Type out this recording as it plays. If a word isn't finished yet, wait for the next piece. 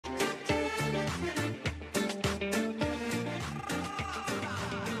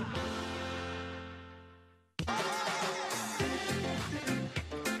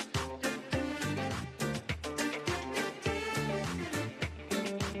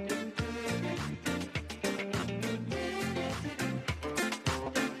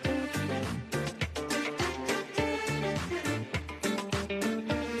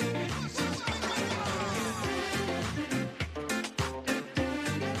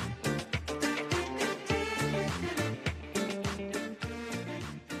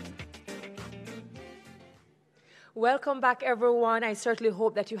Welcome back, everyone. I certainly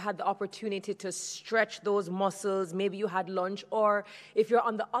hope that you had the opportunity to stretch those muscles. Maybe you had lunch, or if you're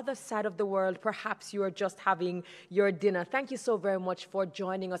on the other side of the world, perhaps you are just having your dinner. Thank you so very much for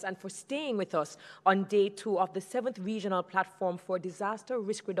joining us and for staying with us on day 2 of the 7th Regional Platform for Disaster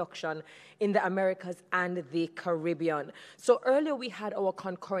Risk Reduction in the Americas and the Caribbean. So earlier we had our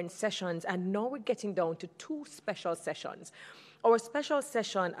concurrent sessions, and now we're getting down to 2 special sessions. Our special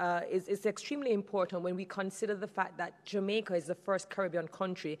session is extremely important when we consider the fact that Jamaica is the first Caribbean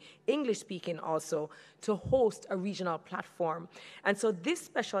country, English-speaking also, to host a regional platform. And so this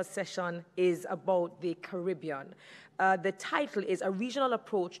special session is about the Caribbean. The title is A Regional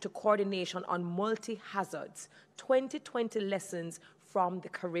Approach to Coordination on Multi-Hazards, 2020 Lessons from the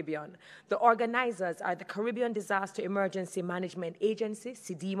Caribbean. The organizers are the Caribbean Disaster Emergency Management Agency,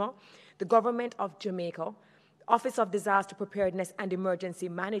 CDEMA, the Government of Jamaica, Office of Disaster Preparedness and Emergency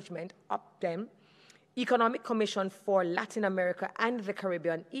Management, OPDEM, Economic Commission for Latin America and the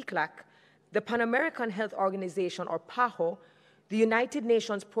Caribbean, ECLAC, the Pan American Health Organization, or PAHO, the United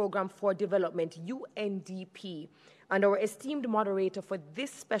Nations Programme for Development, UNDP, and our esteemed moderator for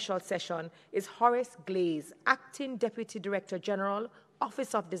this special session is Horace Glaze, Acting Deputy Director General,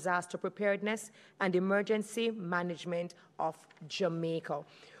 Office of Disaster Preparedness and Emergency Management of Jamaica.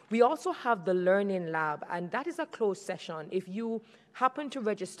 We also have the Learning Lab, and that is a closed session. If you happen to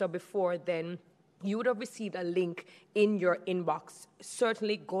register before, then you would have received a link in your inbox.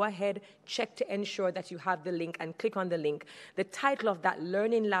 Certainly go ahead, check to ensure that you have the link and click on the link. The title of that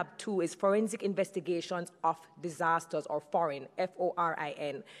Learning Lab 2 is Forensic Investigations of Disasters, or FORIN,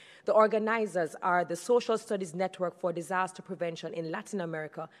 F-O-R-I-N. The organizers are the Social Studies Network for Disaster Prevention in Latin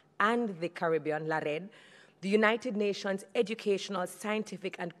America and the Caribbean, LARED, the United Nations Educational,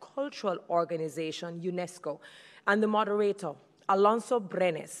 Scientific and Cultural Organization, UNESCO, and the moderator, Alonso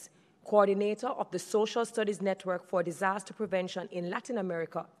Brenes, coordinator of the Social Studies Network for Disaster Prevention in Latin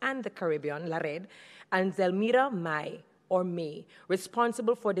America and the Caribbean, LARED, and Zelmira May, or May,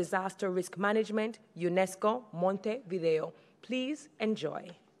 responsible for disaster risk management, UNESCO, Montevideo. Please enjoy.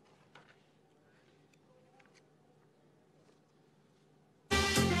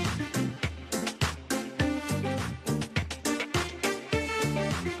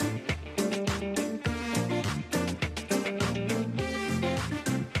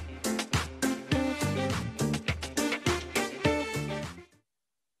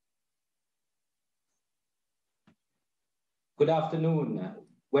 Good afternoon.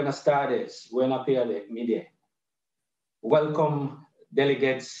 Buenas tardes. Buena tarde, midi. Welcome,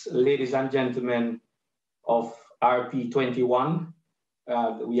 delegates, ladies and gentlemen of RP21.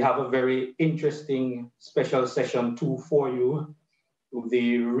 We have a very interesting special session 2 for you,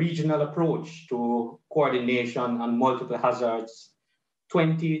 the regional approach to coordination on multiple hazards,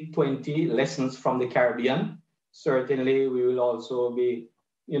 2020 lessons from the Caribbean. Certainly, we will also be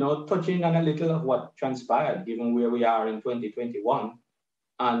touching on a little of what transpired, given where we are in 2021,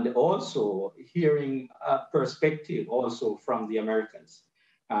 and also hearing a perspective also from the Americans,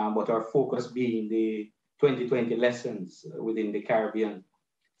 but our focus being the 2020 lessons within the Caribbean.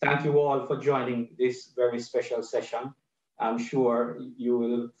 Thank you all for joining this very special session. I'm sure you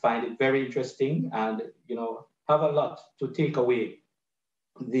will find it very interesting and have a lot to take away.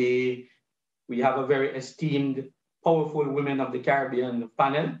 We have a very esteemed powerful women of the Caribbean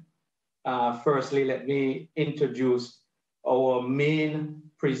panel. Firstly, let me introduce our main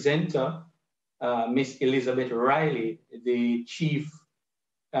presenter, Miss Elizabeth Riley, the Chief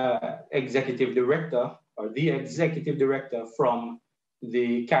Executive Director, or the Executive Director from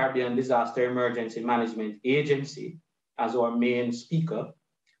the Caribbean Disaster Emergency Management Agency, as our main speaker.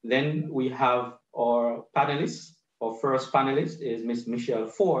 Then we have our panelists. Our first panelist is Miss Michelle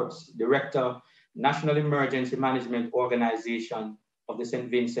Forbes, Director, National Emergency Management Organization of the St.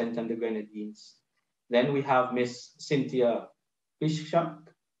 Vincent and the Grenadines. Then we have Miss Cynthia Bishop,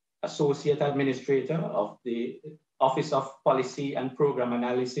 Associate Administrator of the Office of Policy and Program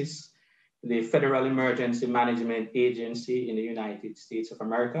Analysis, the Federal Emergency Management Agency in the United States of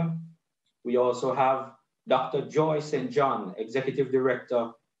America. We also have Dr. Joy St. John, Executive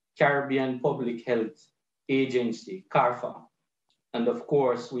Director, Caribbean Public Health Agency, CARFA. And of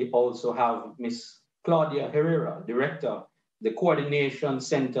course, we also have Ms. Claudia Herrera, Director, the Coordination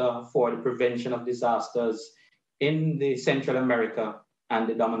Center for the Prevention of Disasters in the Central America and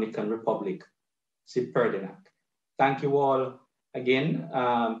the Dominican Republic, CIPERDINAC. Thank you all again,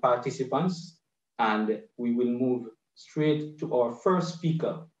 participants, and we will move straight to our first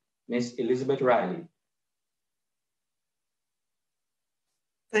speaker, Ms. Elizabeth Riley.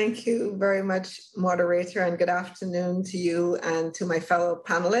 Thank you very much, moderator, and good afternoon to you and to my fellow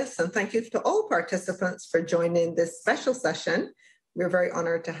panelists. And thank you to all participants for joining this special session. We're very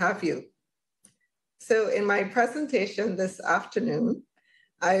honored to have you. So in my presentation this afternoon,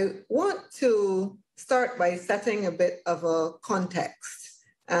 I want to start by setting a bit of a context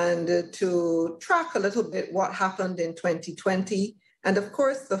and to track a little bit what happened in 2020. And of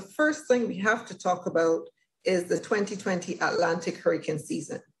course, the first thing we have to talk about is the 2020 Atlantic hurricane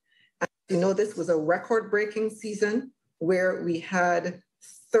season. As you know, this was a record-breaking season where we had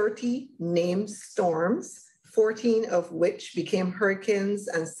 30 named storms, 14 of which became hurricanes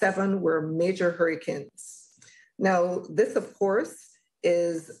and 7 were major hurricanes. Now, this, of course,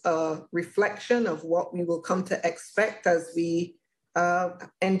 is a reflection of what we will come to expect as we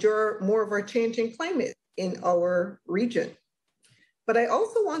endure more of our changing climate in our region. But I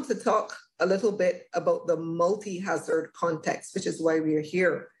also want to talk a little bit about the multi-hazard context, which is why we are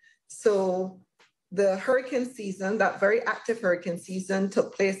here. So the hurricane season, that very active hurricane season,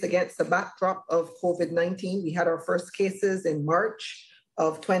 took place against the backdrop of COVID-19. We had our first cases in March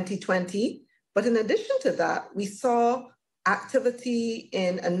of 2020. But in addition to that, we saw activity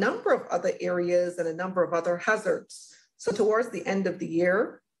in a number of other areas and a number of other hazards. So towards the end of the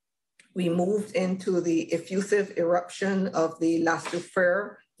year, we moved into the effusive eruption of the La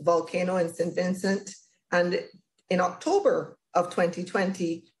Soufrière volcano in St. Vincent. And in October of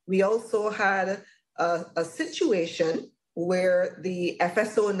 2020, we also had a situation where the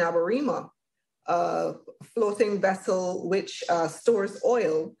FSO Nabarima, floating vessel which stores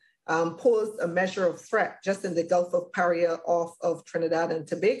oil, posed a measure of threat just in the Gulf of Paria off of Trinidad and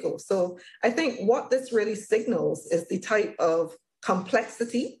Tobago. So I think what this really signals is the type of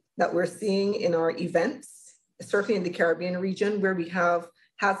complexity that we're seeing in our events, certainly in the Caribbean region, where we have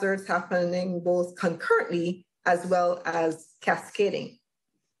hazards happening both concurrently as well as cascading.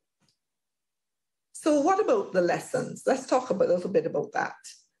 So what about the lessons? Let's talk a little bit about that.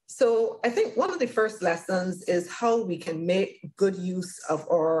 So I think one of the first lessons is how we can make good use of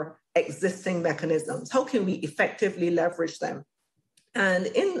our existing mechanisms. How can we effectively leverage them? And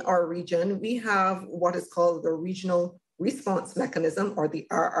in our region, we have what is called the Regional Response Mechanism, or the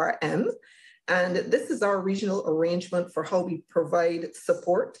RRM. And this is our regional arrangement for how we provide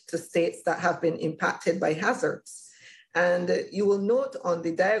support to states that have been impacted by hazards. And you will note on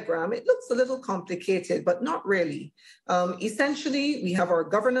the diagram, it looks a little complicated, but not really. Essentially, we have our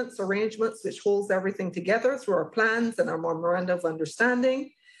governance arrangements, which holds everything together through our plans and our memorandum of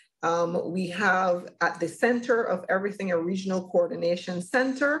understanding. We have at the center of everything a regional coordination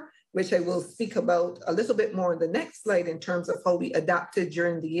center, which I will speak about a little bit more in the next slide in terms of how we adapted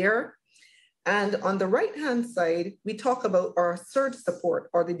during the year. And on the right-hand side, we talk about our surge support,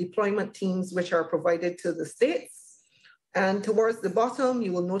 or the deployment teams which are provided to the states. And towards the bottom,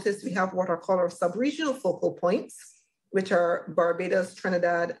 you will notice we have what are called our sub-regional focal points, which are Barbados,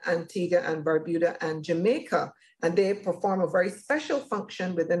 Trinidad, Antigua and Barbuda, and Jamaica. And they perform a very special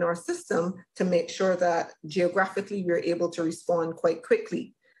function within our system to make sure that geographically we're able to respond quite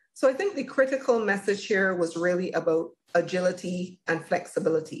quickly. So I think the critical message here was really about agility and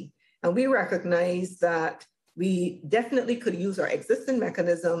flexibility. And we recognize that we definitely could use our existing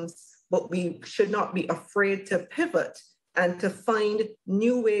mechanisms, but we should not be afraid to pivot and to find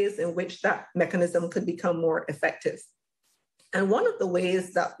new ways in which that mechanism could become more effective. And one of the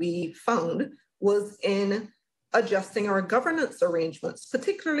ways that we found was in adjusting our governance arrangements,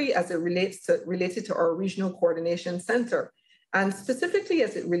 particularly as it related to our regional coordination center. And specifically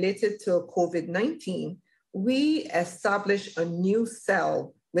as it related to COVID-19, we established a new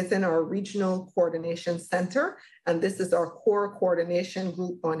cell within our regional coordination center. And this is our core coordination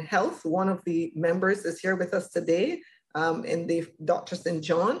group on health. One of the members is here with us today, in the Dr. St.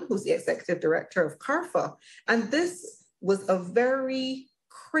 John, who's the executive director of CARFA. And this was a very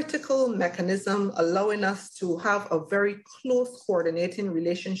critical mechanism allowing us to have a very close coordinating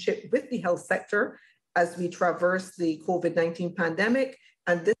relationship with the health sector as we traverse the COVID-19 pandemic.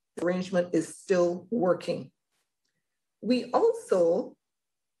 And this arrangement is still working. We also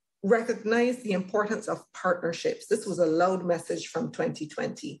recognize the importance of partnerships. This was a loud message from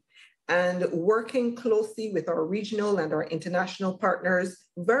 2020. And working closely with our regional and our international partners,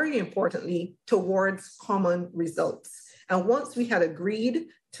 very importantly, towards common results. And once we had agreed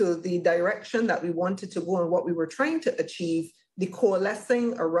to the direction that we wanted to go and what we were trying to achieve, the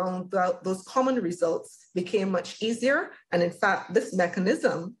coalescing around those common results became much easier. And in fact, this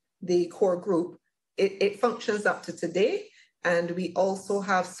mechanism, the core group, it functions up to today. And we also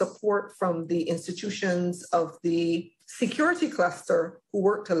have support from the institutions of the security cluster who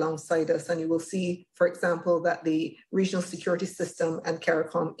worked alongside us. And you will see, for example, that the regional security system and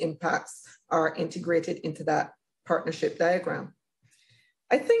CARICOM impacts are integrated into that partnership diagram.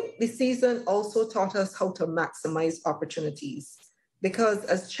 I think the season also taught us how to maximize opportunities, because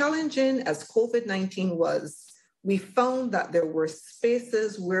as challenging as COVID-19 was, we found that there were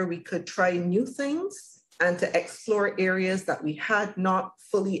spaces where we could try new things and to explore areas that we had not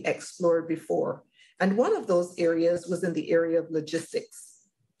fully explored before. And one of those areas was in the area of logistics.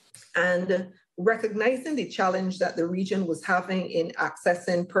 And recognizing the challenge that the region was having in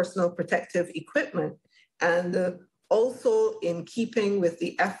accessing personal protective equipment, and also in keeping with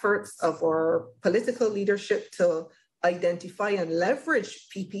the efforts of our political leadership to identify and leverage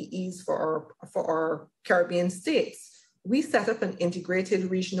PPEs for our Caribbean states, we set up an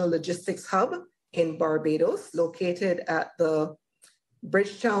integrated regional logistics hub in Barbados, located at the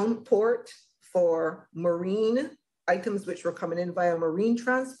Bridgetown port for marine items which were coming in via marine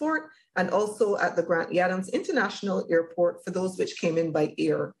transport, and also at the Grant Adams International Airport for those which came in by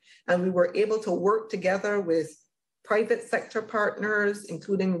air. And we were able to work together with private sector partners,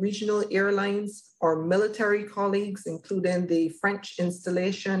 including regional airlines, our military colleagues, including the French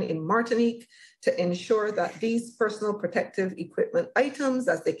installation in Martinique, to ensure that these personal protective equipment items,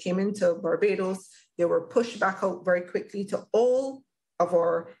 as they came into Barbados, they were pushed back out very quickly to all of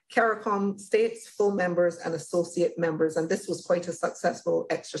our CARICOM states, full members and associate members, and this was quite a successful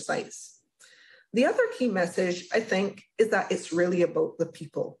exercise. The other key message, I think, is that it's really about the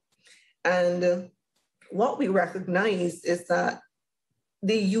people. And what we recognize is that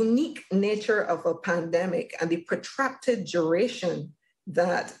the unique nature of a pandemic and the protracted duration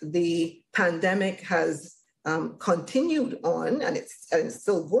that the pandemic has continued on, and it's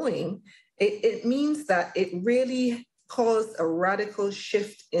still going, it means that it really caused a radical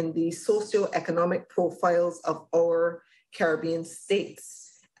shift in the socioeconomic profiles of our Caribbean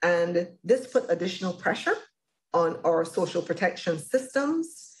states. And this put additional pressure on our social protection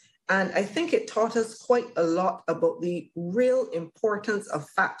systems. And I think it taught us quite a lot about the real importance of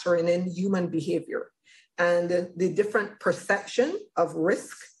factoring in human behavior. And the different perception of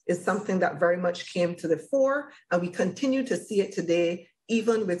risk is something that very much came to the fore. And we continue to see it today,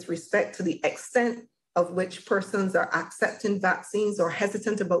 even with respect to the extent of which persons are accepting vaccines or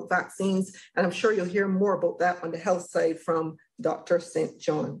hesitant about vaccines. And I'm sure you'll hear more about that on the health side from Dr. St.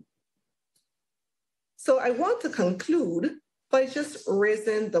 John. So I want to conclude by just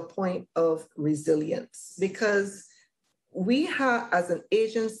raising the point of resilience, because we have, as an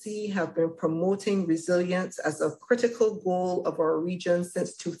agency, have been promoting resilience as a critical goal of our region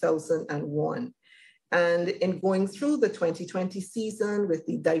since 2001. And in going through the 2020 season with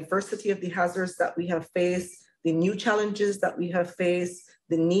the diversity of the hazards that we have faced, the new challenges that we have faced,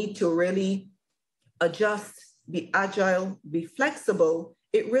 the need to really adjust, be agile, be flexible,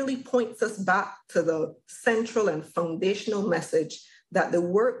 it really points us back to the central and foundational message that the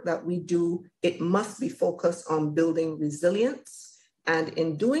work that we do, it must be focused on building resilience. And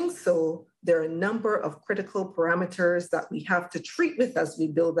in doing so, there are a number of critical parameters that we have to treat with as we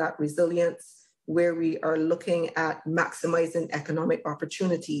build that resilience, where we are looking at maximizing economic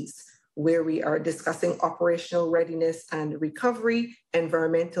opportunities, where we are discussing operational readiness and recovery,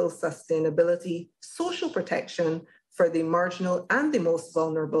 environmental sustainability, social protection for the marginal and the most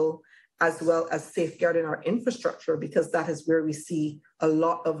vulnerable, as well as safeguarding our infrastructure, because that is where we see a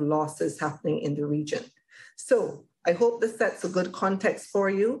lot of losses happening in the region. So I hope this sets a good context for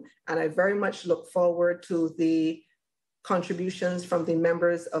you, and I very much look forward to the contributions from the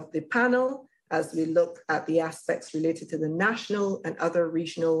members of the panel as we look at the aspects related to the national and other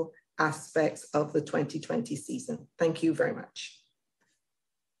regional aspects of the 2020 season. Thank you very much.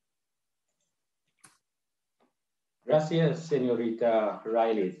 Gracias, Senorita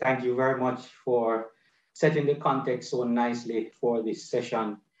Riley. Thank you very much for setting the context so nicely for this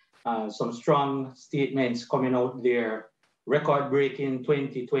session. Some strong statements coming out there. Record-breaking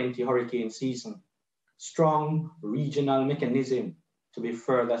 2020 hurricane season. Strong regional mechanism to be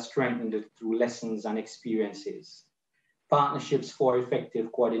further strengthened through lessons and experiences. Partnerships for effective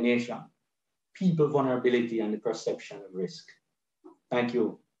coordination. People vulnerability and the perception of risk. Thank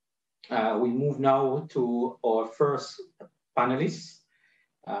you. We move now to our first panelist,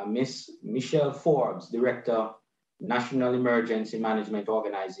 Ms. Michelle Forbes, Director, National Emergency Management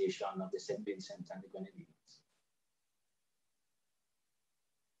Organization of the St. Vincent and the Grenadines.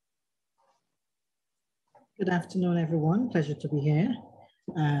 Good afternoon, everyone. Pleasure to be here,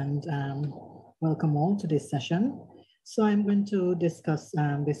 and welcome all to this session. So I'm going to discuss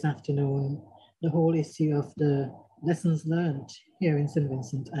this afternoon the whole issue of the lessons learned here in St.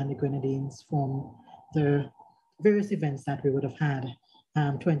 Vincent and the Grenadines from the various events that we would have had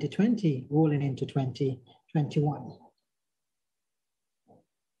 2020 rolling into 2021.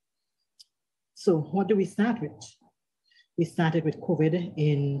 So what do we start with? We started with COVID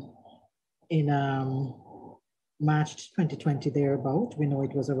in March 2020 thereabout. We know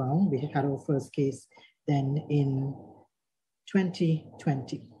it was around. We had our first case then in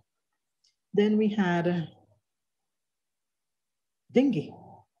 2020. Then we had dengue.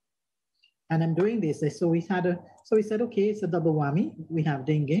 And I'm doing this. So we said, okay, it's a double whammy. We have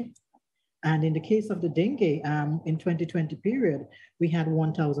dengue. And in the case of the dengue, in 2020 period, we had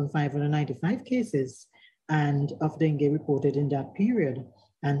 1,595 cases of dengue reported in that period,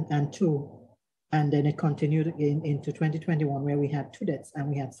 and then it continued again into 2021, where we had 2 deaths, and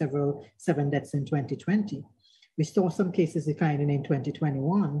we had 7 deaths in 2020. We saw some cases declining in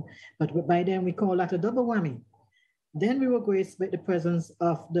 2021, but by then we call that a double whammy. Then we were graced with the presence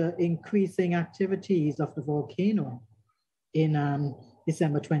of the increasing activities of the volcano in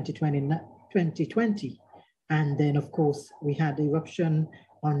December 2020. And then, of course, we had the eruption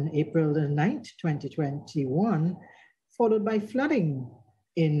on April the 9th, 2021, followed by flooding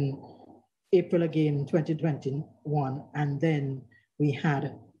in April again, 2021. And then we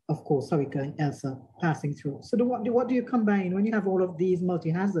had, of course, Hurricane Elsa passing through. So what do you combine when you have all of these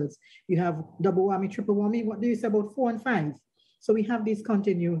multi-hazards? You have double whammy, triple whammy. What do you say about 4 and 5? So we have these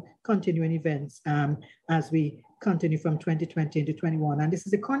continuing events as we continue from 2020 into 21. And this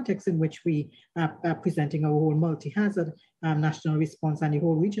is the context in which we are presenting our whole multi-hazard national response, and the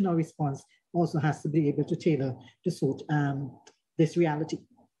whole regional response also has to be able to tailor to suit this reality.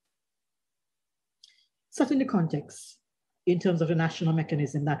 Setting the context in terms of the national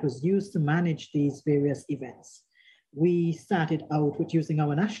mechanism that was used to manage these various events. We started out with using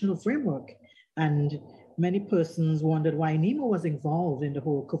our national framework, and many persons wondered why NEMO was involved in the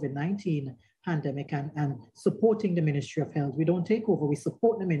whole COVID-19 pandemic and supporting the Ministry of Health. We don't take over, we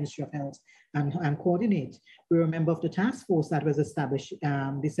support the Ministry of Health and coordinate. We were a member of the task force that was established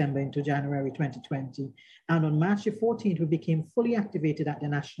December into January 2020. And on March the 14th, we became fully activated at the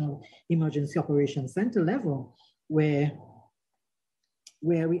National Emergency Operations Center level, where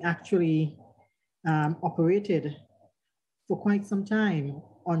we actually operated for quite some time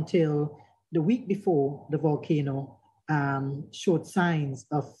until the week before the volcano showed signs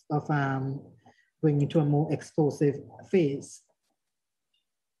of going into a more explosive phase.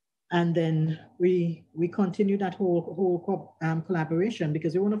 And then we continued that whole collaboration,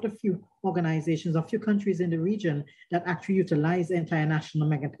 because we're one of the few organizations, a few countries in the region that actually utilize the entire national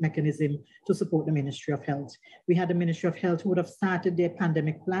mechanism to support the Ministry of Health. We had the Ministry of Health who would have started their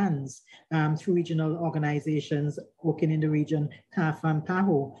pandemic plans through regional organizations working in the region, CAF and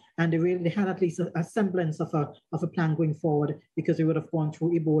PAHO, and they had at least a semblance of a plan going forward, because we would have gone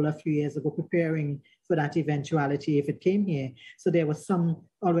through Ebola a few years ago, preparing for that eventuality if it came here. So there was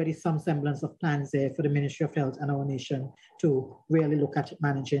already some semblance of plans there for the Ministry of Health and our nation to really look at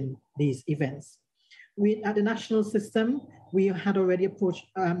managing these events. At the national system, we had already approached,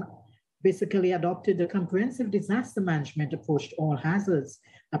 basically adopted the comprehensive disaster management approach to all hazards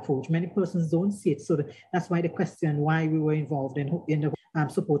approach. Many persons don't see it, so that's why the question why we were involved in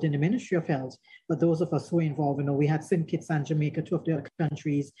supporting the Ministry of Health. But those of us who were involved, we had St. Kitts and Jamaica, 2 of the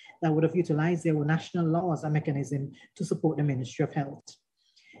countries that would have utilized their national laws and mechanism to support the Ministry of Health.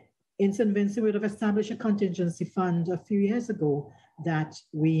 In St. Vincent, we would have established a contingency fund a few years ago that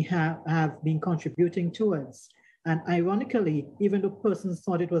we have been contributing towards. And ironically, even though persons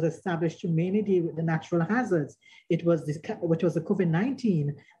thought it was established to mainly deal with the natural hazards, it was the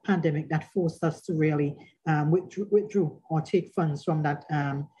COVID-19 pandemic that forced us to really withdraw or take funds from that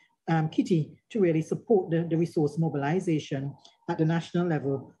kitty to really support the resource mobilization at the national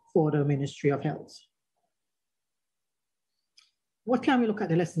level for the Ministry of Health. What can we look at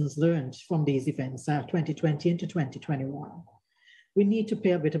the lessons learned from these events, 2020 into 2021? We need to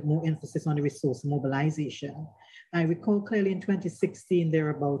pay a bit of more emphasis on the resource mobilization. I recall clearly in 2016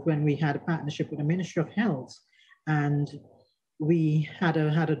 thereabout, when we had a partnership with the Ministry of Health, and we had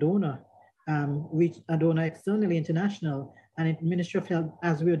a donor, a donor externally international, and in the Ministry of Health,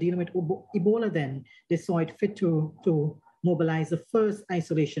 as we were dealing with Ebola then, they saw it fit to mobilize the first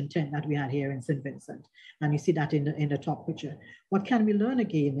isolation tent that we had here in St. Vincent. And you see that in the top picture. What can we learn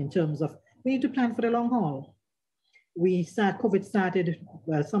again in terms of, we need to plan for the long haul. COVID started,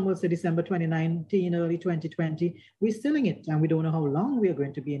 well, some will say December 2019, early 2020. We're still in it, and we don't know how long we are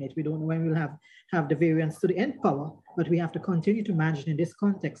going to be in it. We don't know when we'll have the variants to the end power, but we have to continue to manage in this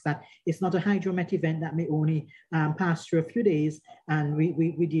context that it's not a hydromet event that may only pass through a few days, and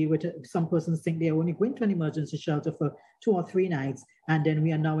we deal with it. Some persons think they're only going to an emergency shelter for 2 or 3 nights, and then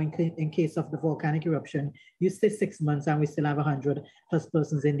we are now in case of the volcanic eruption, you stay 6 months and we still have 100+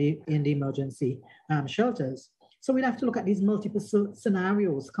 persons in the emergency shelters. So we'd have to look at these multiple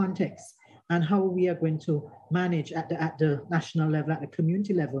scenarios, contexts, and how we are going to manage at the national level, at the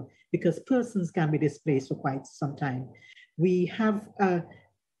community level, because persons can be displaced for quite some time. We have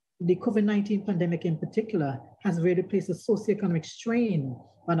the COVID-19 pandemic in particular has really placed a socioeconomic strain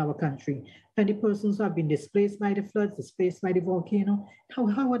on our country. Many persons who have been displaced by the floods, displaced by the volcano,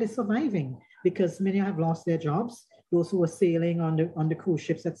 how are they surviving? Because many have lost their jobs, those who were sailing on the cruise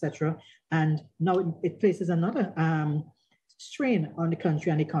ships, etc. And now it places another strain on the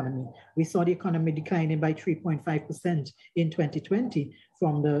country and economy. We saw the economy declining by 3.5% in 2020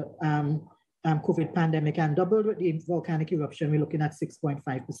 from the COVID pandemic, and doubled with the volcanic eruption, we're looking at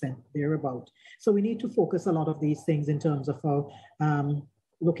 6.5% thereabout. So we need to focus a lot of these things in terms of our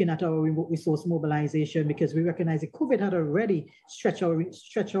looking at our resource mobilization, because we recognize that COVID had already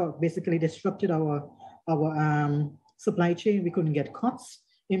basically disrupted our supply chain. We couldn't get cuts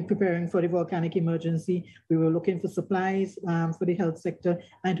in preparing for the volcanic emergency. We were looking for supplies for the health sector,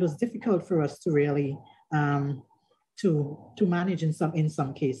 and it was difficult for us to really to manage in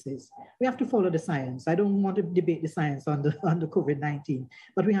some cases. We have to follow the science. I don't want to debate the science on the COVID-19,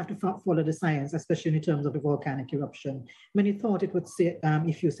 but we have to follow the science, especially in terms of the volcanic eruption. Many thought it would stay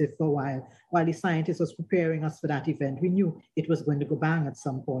effusive for a while the scientist was preparing us for that event. We knew it was going to go bang at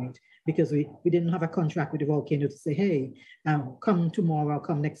some point, because we didn't have a contract with the volcano to say, hey, come tomorrow, or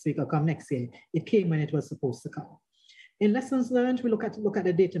come next week, or come next year. It came when it was supposed to come. In lessons learned, we look at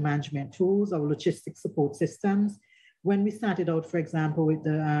the data management tools, our logistics support systems. When we started out, for example, with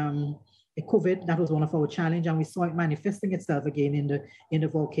the COVID, that was one of our challenges, and we saw it manifesting itself again in the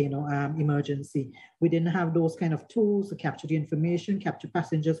volcano emergency. We didn't have those kind of tools to capture the information, capture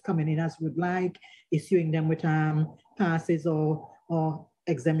passengers coming in as we'd like, issuing them with passes or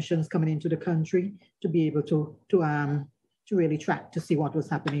exemptions coming into the country, to be able to really track to see what was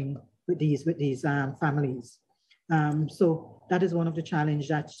happening with these families. So that is one of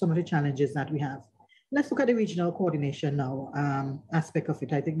the some of the challenges that we have. Let's look at the regional coordination now aspect of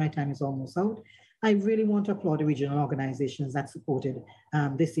it. I think my time is almost out. I really want to applaud the regional organizations that supported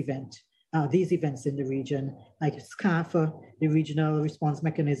these events in the region, like SCAFA, the Regional Response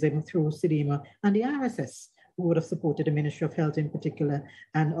Mechanism through CDEMA, and the RSS, who would have supported the Ministry of Health in particular,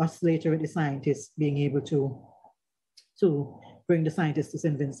 and us later with the scientists being able to bring the scientists to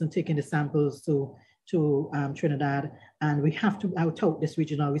St. Vincent, taking the samples to Trinidad, and we have to tout this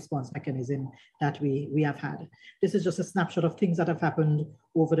regional response mechanism that we have had. This is just a snapshot of things that have happened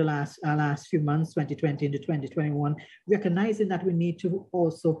over the last few months, 2020 into 2021, recognizing that we need to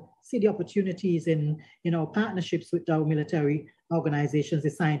also see the opportunities in our partnerships with our military organizations, the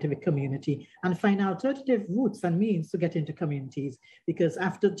scientific community, and find alternative routes and means to get into communities. Because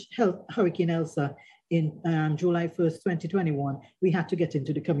after Hurricane Elsa in July 1st, 2021, we had to get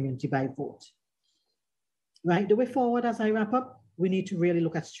into the community by vote. Right, the way forward, as I wrap up, we need to really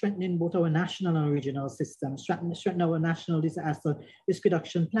look at strengthening both our national and regional systems, strengthen our national disaster risk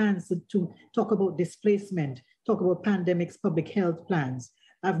reduction plans, to talk about displacement, talk about pandemics, public health plans.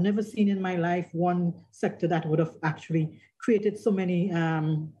 I've never seen in my life one sector that would have actually created so many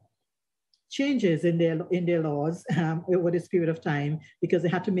changes in their laws over this period of time, because they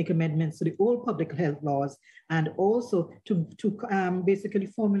had to make amendments to the old public health laws, and also to basically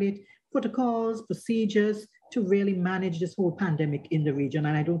formulate protocols, procedures to really manage this whole pandemic in the region.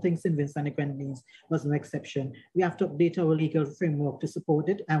 And I don't think St. Vincent and the Grenadines was no exception. We have to update our legal framework to support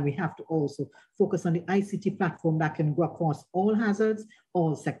it, and we have to also focus on the ICT platform that can go across all hazards,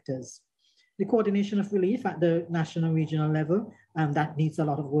 all sectors. The coordination of relief at the national and regional level, that needs a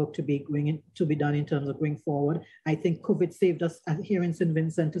lot of work to be done in terms of going forward. I think COVID saved us here in St.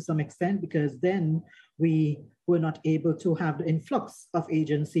 Vincent to some extent, because then we were not able to have the influx of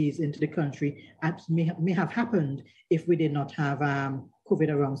agencies into the country, as may have happened if we did not have COVID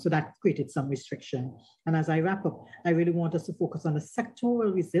around. So that created some restriction. And as I wrap up, I really want us to focus on the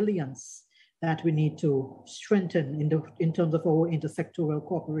sectoral resilience that we need to strengthen in terms of our intersectoral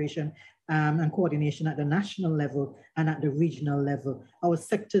cooperation and coordination at the national level and at the regional level. Our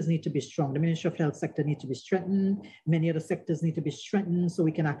sectors need to be strong. The Ministry of Health sector needs to be strengthened. Many other sectors need to be strengthened so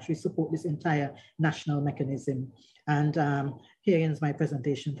we can actually support this entire national mechanism. And here ends my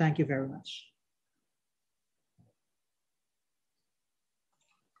presentation. Thank you very much.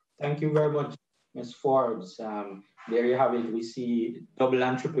 Thank you very much, Ms. Forbes. There you have it. We see double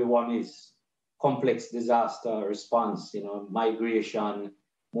and triple one is complex disaster response, migration,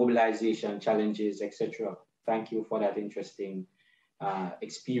 mobilization challenges, etc. Thank you for that interesting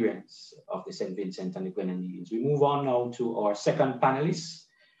experience of the St. Vincent and the Grenadines. We move on now to our second panelist,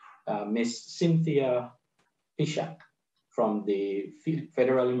 Ms. Cynthia Pishak from the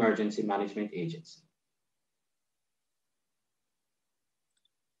Federal Emergency Management Agency.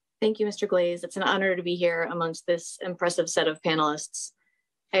 Thank you, Mr. Glaze. It's an honor to be here amongst this impressive set of panelists.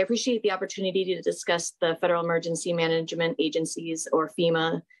 I appreciate the opportunity to discuss the Federal Emergency Management Agency's, or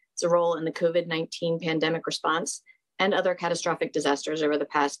FEMA's, role in the COVID-19 pandemic response and other catastrophic disasters over the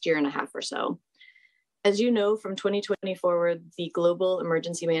past year and a half or so. As you know, from 2020 forward, the global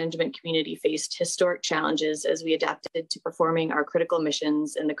emergency management community faced historic challenges as we adapted to performing our critical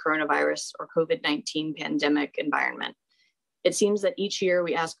missions in the coronavirus or COVID-19 pandemic environment. It seems that each year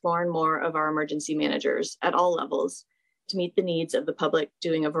we ask more and more of our emergency managers at all levels to meet the needs of the public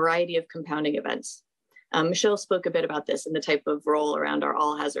doing a variety of compounding events. Michelle spoke a bit about this in the type of role around our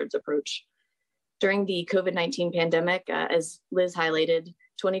all hazards approach. During the COVID-19 pandemic, as Liz highlighted,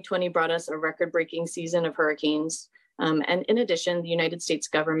 2020 brought us a record-breaking season of hurricanes. And in addition, the United States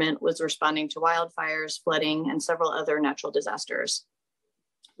government was responding to wildfires, flooding, and several other natural disasters.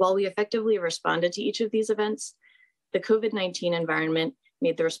 While we effectively responded to each of these events, the COVID-19 environment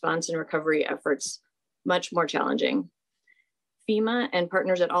made the response and recovery efforts much more challenging. FEMA and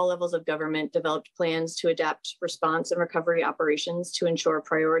partners at all levels of government developed plans to adapt response and recovery operations to ensure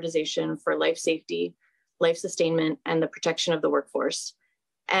prioritization for life safety, life sustainment, and the protection of the workforce,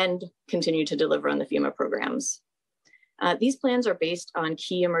 and continue to deliver on the FEMA programs. These plans are based on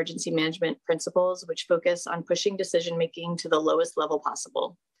key emergency management principles, which focus on pushing decision-making to the lowest level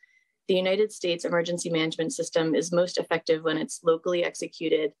possible. The United States emergency management system is most effective when it's locally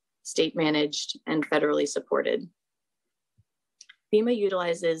executed, state managed, and federally supported. FEMA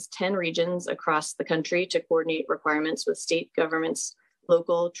utilizes 10 regions across the country to coordinate requirements with state governments,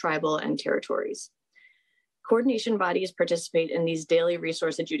 local, tribal, and territories. Coordination bodies participate in these daily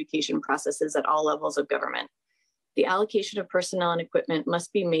resource adjudication processes at all levels of government. The allocation of personnel and equipment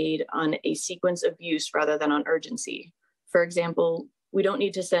must be made on a sequence of use rather than on urgency. For example, we don't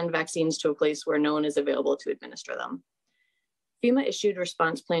need to send vaccines to a place where no one is available to administer them. FEMA issued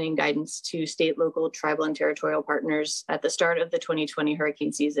response planning guidance to state, local, tribal, and territorial partners at the start of the 2020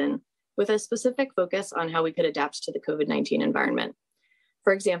 hurricane season, with a specific focus on how we could adapt to the COVID-19 environment.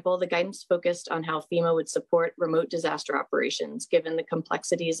 For example, the guidance focused on how FEMA would support remote disaster operations, given the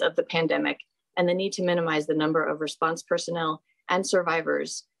complexities of the pandemic and the need to minimize the number of response personnel and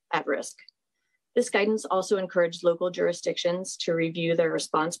survivors at risk. This guidance also encouraged local jurisdictions to review their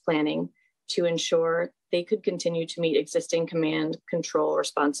response planning to ensure they could continue to meet existing command control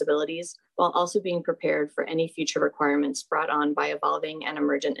responsibilities while also being prepared for any future requirements brought on by evolving and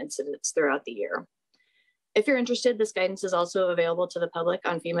emergent incidents throughout the year. If you're interested, this guidance is also available to the public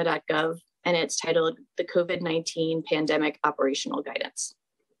on FEMA.gov, and it's titled the COVID-19 Pandemic Operational Guidance.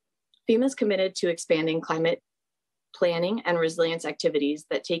 FEMA is committed to expanding climate planning and resilience activities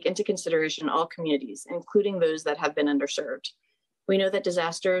that take into consideration all communities, including those that have been underserved. We know that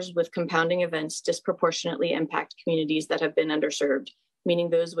disasters with compounding events disproportionately impact communities that have been underserved, meaning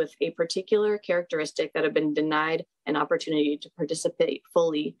those with a particular characteristic that have been denied an opportunity to participate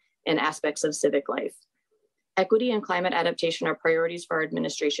fully in aspects of civic life. Equity and climate adaptation are priorities for our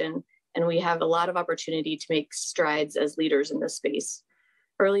administration, and we have a lot of opportunity to make strides as leaders in this space.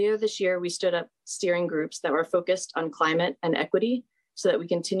 Earlier this year, we stood up steering groups that were focused on climate and equity so that we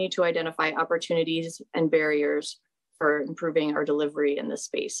continue to identify opportunities and barriers for improving our delivery in this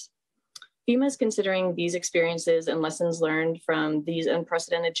space. FEMA is considering these experiences and lessons learned from these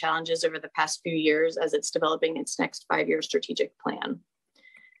unprecedented challenges over the past few years as it's developing its next 5-year strategic plan.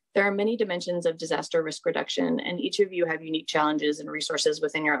 There are many dimensions of disaster risk reduction, and each of you have unique challenges and resources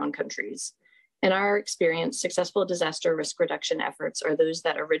within your own countries. In our experience, successful disaster risk reduction efforts are those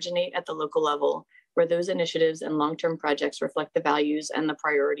that originate at the local level, where those initiatives and long-term projects reflect the values and the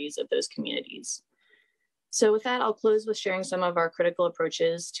priorities of those communities. So with that, I'll close with sharing some of our critical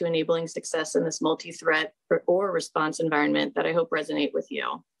approaches to enabling success in this multi-threat or response environment that I hope resonate with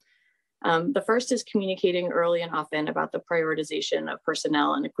you. The first is communicating early and often about the prioritization of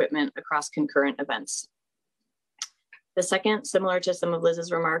personnel and equipment across concurrent events. The second, similar to some of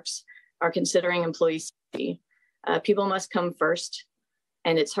Liz's remarks, are considering employee safety. People must come first,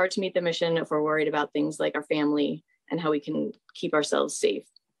 and it's hard to meet the mission if we're worried about things like our family and how we can keep ourselves safe.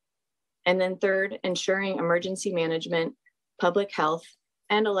 And then third, ensuring emergency management, public health,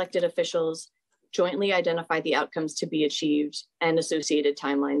 and elected officials jointly identify the outcomes to be achieved and associated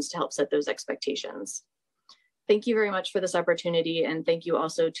timelines to help set those expectations. Thank you very much for this opportunity, and thank you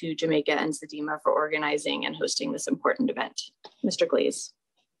also to Jamaica and SEDIMA for organizing and hosting this important event. Mr. Glaze.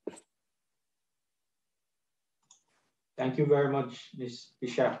 Thank you very much, Ms.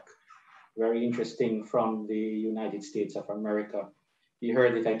 Bishak. Very interesting from the United States of America. You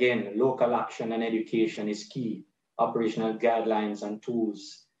heard it again, local action and education is key. Operational guidelines and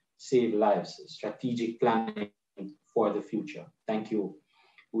tools save lives, strategic planning for the future. Thank you.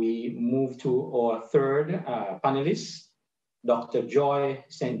 We move to our third panelist, Dr. Joy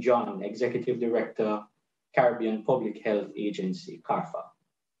St. John, Executive Director, Caribbean Public Health Agency, CARPHA.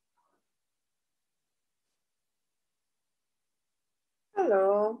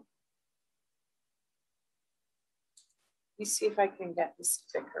 Hello. Let me see if I can get this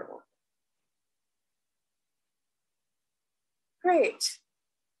clicker open. Great.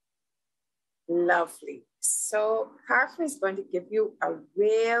 Lovely. So CARPHA is going to give you a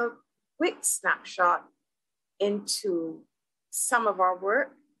real quick snapshot into some of our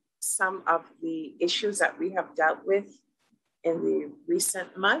work, some of the issues that we have dealt with in the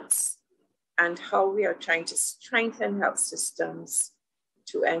recent months, and how we are trying to strengthen health systems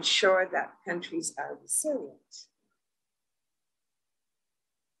to ensure that countries are resilient.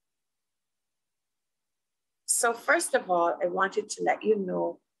 So first of all, I wanted to let you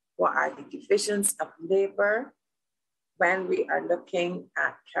know what are the divisions of labor when we are looking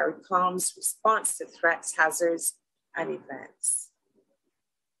at CARICOM's response to threats, hazards, and events.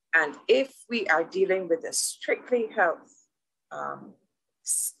 And if we are dealing with a strictly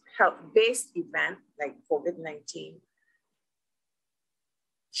health-based event like COVID-19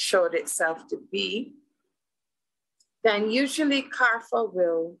 showed itself to be, then usually CARPHA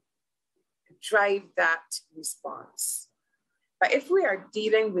will drive that response. But if we are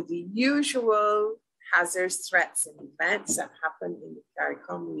dealing with the usual hazards, threats, and events that happen in the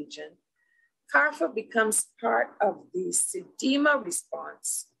CARICOM region, CARPHA becomes part of the SEDIMA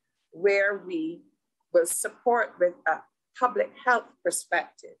response, where we will support with a public health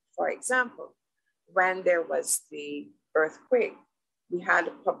perspective. For example, when there was the earthquake, we had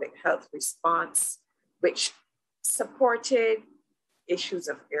a public health response which supported issues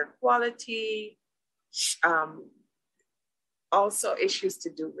of air quality, also issues to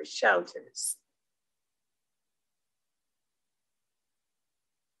do with shelters.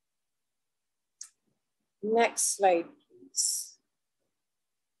 Next slide, please.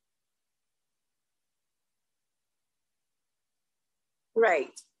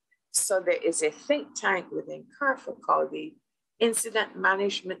 Right, so there is a think tank within CARPHA called the Incident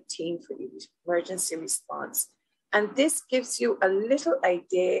Management Team for Emergency Response. And this gives you a little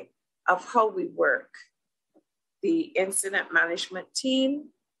idea of how we work. The incident management team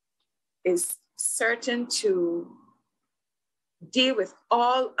is certain to deal with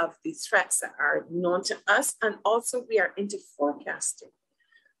all of the threats that are known to us. And also we are into forecasting.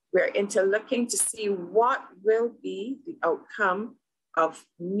 We're into looking to see what will be the outcome of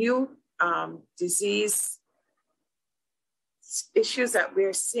new disease issues that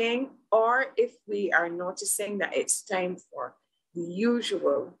we're seeing, or if we are noticing that it's time for the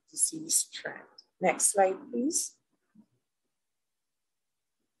usual disease trend. Next slide, please.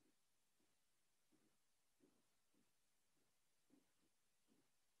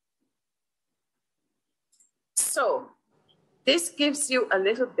 So this gives you a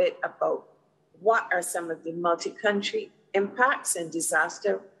little bit about what are some of the multi-country impacts and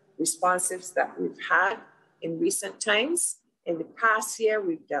disaster responses that we've had in recent times. In the past year,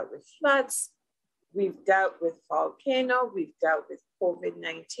 we've dealt with floods, we've dealt with volcano, we've dealt with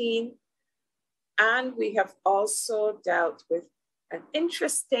COVID-19, and we have also dealt with an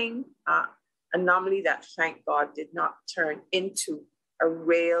interesting anomaly that, thank God, did not turn into a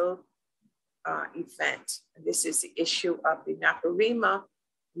real event. And this is the issue of the Naparima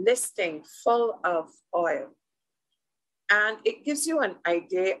listing full of oil. And it gives you an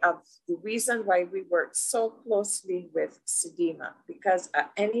idea of the reason why we work so closely with SEDIMA, because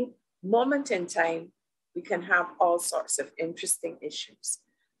at any moment in time, we can have all sorts of interesting issues.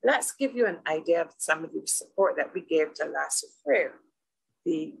 Let's give you an idea of some of the support that we gave to La Soufrière,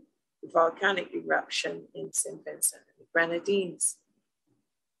 the volcanic eruption in St. Vincent and the Grenadines.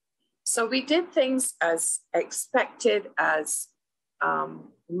 So we did things as expected as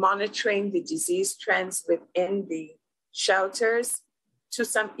monitoring the disease trends within the shelters, to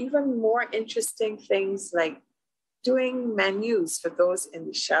some even more interesting things like doing menus for those in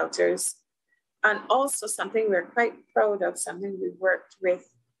the shelters. And also something we're quite proud of, something we worked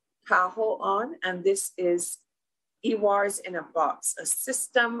with PAHO on, and this is EWARS in a box, a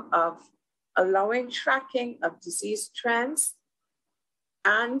system of allowing tracking of disease trends,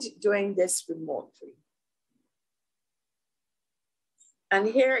 and doing this remotely. And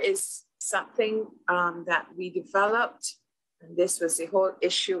here is something that we developed. And this was the whole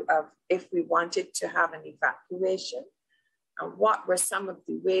issue of if we wanted to have an evacuation, and what were some of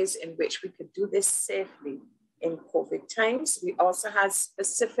the ways in which we could do this safely in COVID times. We also had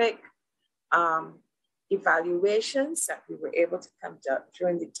specific evaluations that we were able to conduct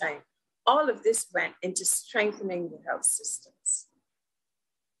during the time. All of this went into strengthening the health systems.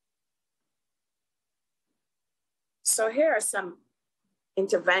 So here are some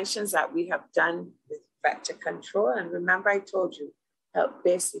interventions that we have done with vector control. And remember, I told you,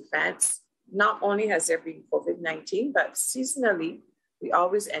 health-based events, not only has there been COVID-19, but seasonally, we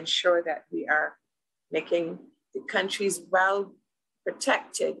always ensure that we are making the countries well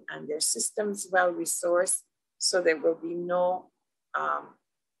protected and their systems well resourced, so there will be no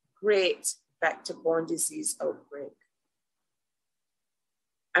great vector-borne disease outbreak.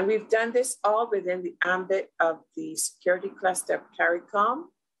 And we've done this all within the ambit of the security cluster of CARICOM.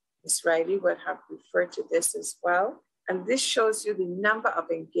 Ms. Riley would have referred to this as well. And this shows you the number of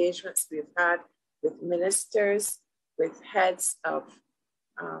engagements we've had with ministers, with heads of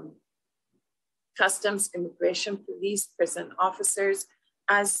customs, immigration, police, prison officers,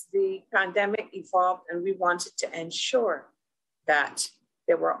 as the pandemic evolved, and we wanted to ensure that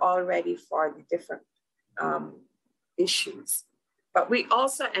they were all ready for the different issues. But we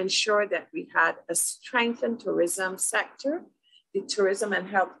also ensured that we had a strengthened tourism sector. The Tourism and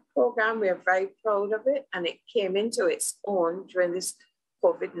Health Program, we are very proud of it, and it came into its own during this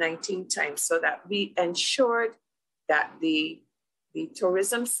COVID-19 time, so that we ensured that the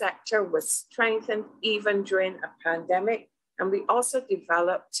tourism sector was strengthened even during a pandemic. And we also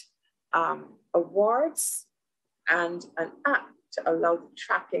developed awards and an app to allow the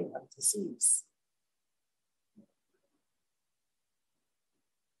tracking of disease.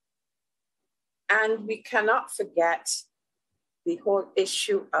 And we cannot forget the whole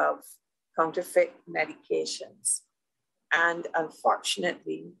issue of counterfeit medications. And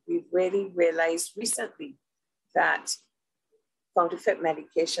unfortunately, we've really realized recently that counterfeit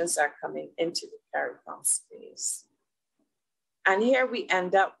medications are coming into the CARICOM space. And here we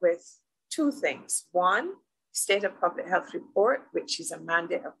end up with two things. One, State of Public Health Report, which is a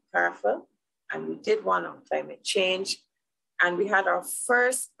mandate of CARFA, and we did one on climate change. And we had our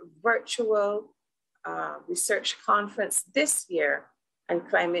first virtual research conference this year, and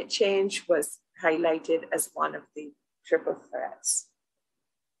climate change was highlighted as one of the triple threats.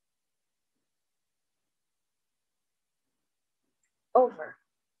 Over.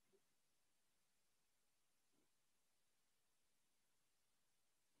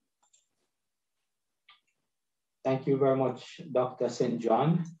 Thank you very much, Dr. St.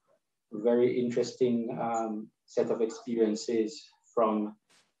 John. Very interesting set of experiences from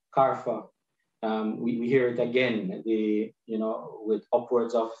CARFA. We hear it again, with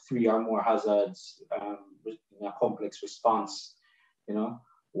upwards of 3 or more hazards in a complex response.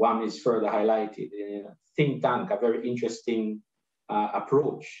 One is further highlighted. Think tank, a very interesting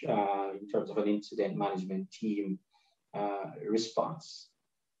approach in terms of an incident management team response.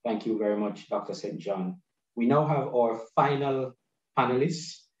 Thank you very much, Dr. St. John. We now have our final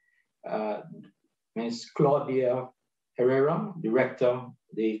panelists, Ms. Claudia Herrera, Director,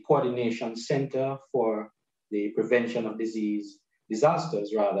 the Coordination Center for the Prevention of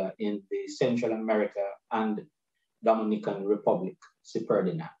Disasters in the Central America and Dominican Republic,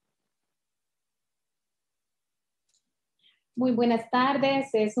 CEPERDINA. Muy buenas tardes.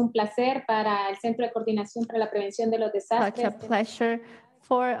 Es un placer para el Centro de Coordinación para la Prevención de los Desastres. Such a pleasure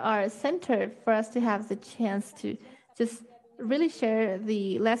for our center for us to have the chance to just really share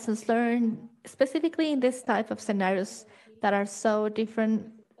the lessons learned, specifically in this type of scenarios that are so different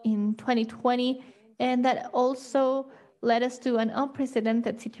in 2020, and that also led us to an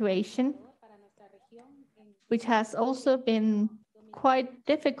unprecedented situation, which has also been quite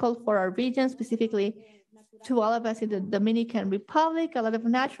difficult for our region, specifically to all of us in the Dominican Republic. A lot of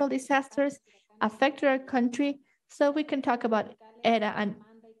natural disasters affected our country, so we can talk about ETA and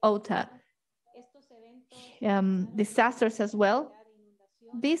OTA disasters as well.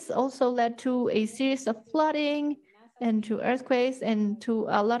 This also led to a series of flooding and to earthquakes and to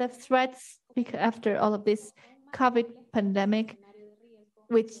a lot of threats after all of this COVID pandemic,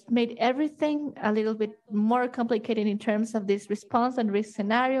 which made everything a little bit more complicated in terms of this response and risk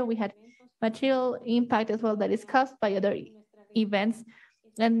scenario. We had material impact as well that is caused by other events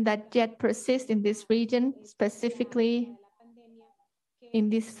and that yet persist in this region, specifically in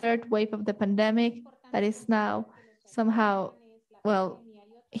this third wave of the pandemic that is now somehow,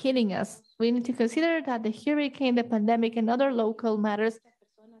 hitting us we need to consider that the hurricane, the pandemic, and other local matters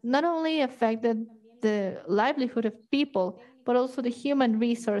not only affected the livelihood of people, but also the human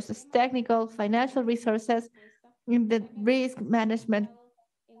resources, technical, financial resources, in the risk management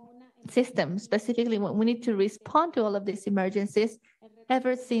system. Specifically, when we need to respond to all of these emergencies.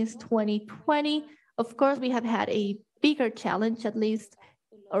 Ever since 2020, of course, we have had a bigger challenge, at least,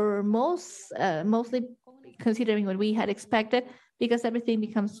 or mostly considering what we had expected, because everything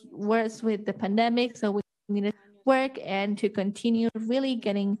becomes worse with the pandemic. So we need to work and to continue really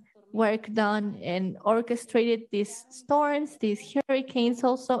getting work done and orchestrated. These storms, these hurricanes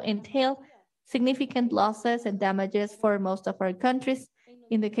also entail significant losses and damages for most of our countries.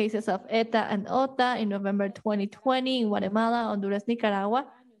 In the cases of ETA and OTA in November 2020 in Guatemala, Honduras, Nicaragua,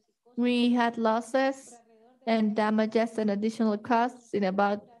 we had losses and damages and additional costs in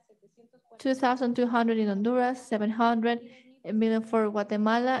about 2,200 in Honduras, 700 million for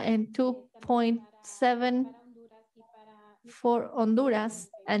Guatemala, and 2.7 for Honduras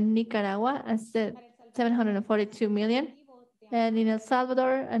and Nicaragua, and 742 million. And in El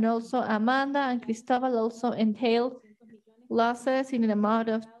Salvador, and also Amanda and Cristobal also entail losses in an amount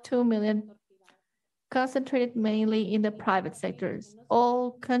of 2 million, concentrated mainly in the private sectors.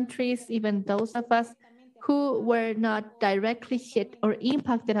 All countries, even those of us who were not directly hit or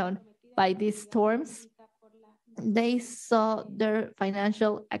impacted on by these storms, they saw their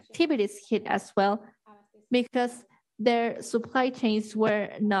financial activities hit as well, because their supply chains were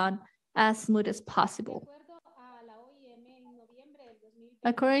not as smooth as possible.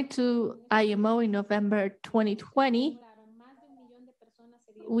 According to IMO in November 2020,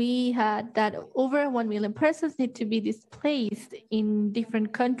 we had that over 1 million persons need to be displaced in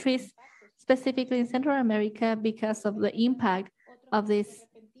different countries, specifically in Central America, because of the impact of these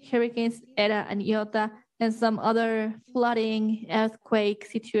hurricanes, ETA and Iota, and some other flooding, earthquake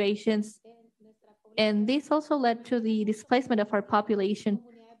situations. And this also led to the displacement of our population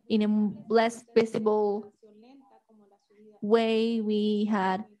in a less visible way. We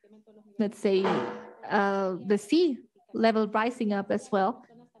had, let's say, the sea level rising up as well.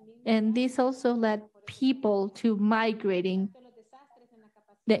 And this also led people to migrating.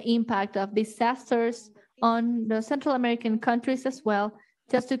 The impact of disasters on the Central American countries as well,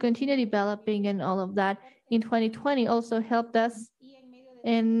 just to continue developing and all of that. In 2020 also helped us.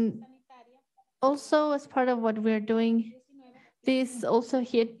 And also as part of what we're doing, this also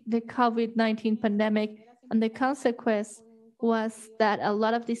hit the COVID-19 pandemic, and the consequence was that a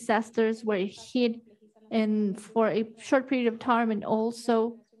lot of disasters were hit and for a short period of time, and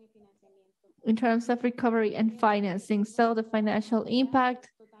also in terms of recovery and financing. So the financial impact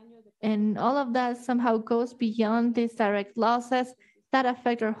and all of that somehow goes beyond these direct losses that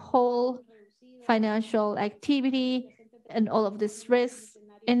affect our whole financial activity and all of these risks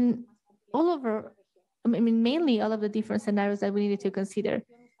and all over, mainly all of the different scenarios that we needed to consider.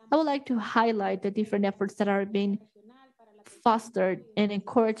 I would like to highlight the different efforts that are being fostered and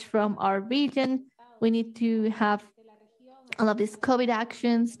encouraged from our region. We need to have all of these COVID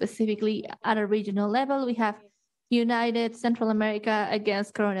actions, specifically at a regional level. We have United Central America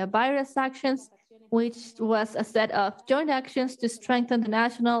Against Coronavirus Actions, which was a set of joint actions to strengthen the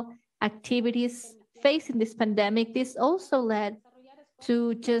national activities facing this pandemic. This also led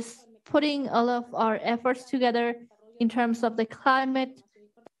to just putting all of our efforts together in terms of the climate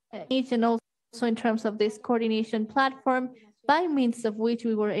change, and also in terms of this coordination platform, by means of which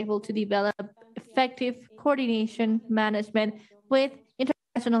we were able to develop effective coordination management with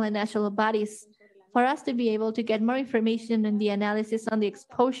international and national bodies for us to be able to get more information and the analysis on the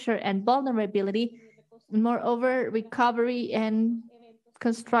exposure and vulnerability, and moreover, recovery and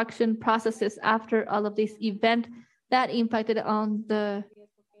construction processes after all of this event that impacted on the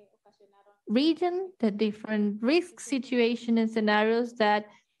region, the different risk situation and scenarios that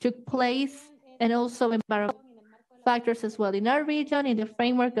took place, and also environmental factors as well in our region, in the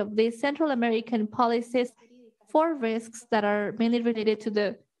framework of these Central American policies for risks that are mainly related to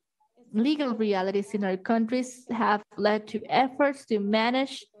the legal realities in our countries, have led to efforts to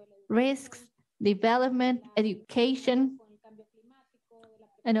manage risks, development, education,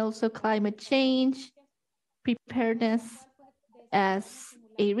 and also climate change, preparedness as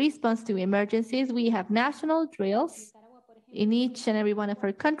a response to emergencies. We have national drills in each and every one of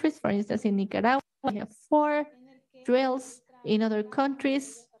our countries. For instance, in Nicaragua, we have 4 drills. In other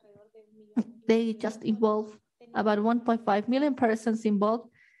countries, they just involve about 1.5 million persons involved.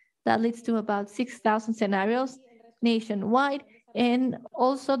 That leads to about 6,000 scenarios nationwide. And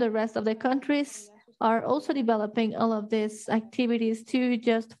also the rest of the countries are also developing all of these activities to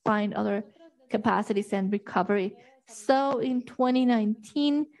just find other capacities and recovery. So in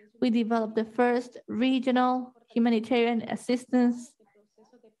 2019, We developed the first regional humanitarian assistance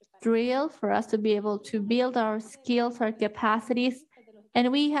drill for us to be able to build our skills, our capacities.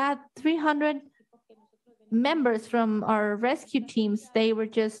 And we had 300 members from our rescue teams. They were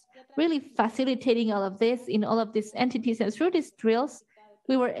just really facilitating all of this in all of these entities. And through these drills,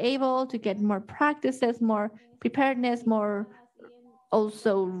 we were able to get more practices, more preparedness, more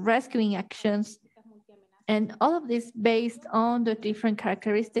also rescuing actions. And all of this based on the different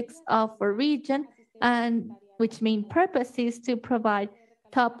characteristics of a region, and which main purpose is to provide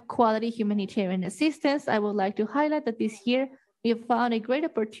top quality humanitarian assistance. I would like to highlight that this year we have found a great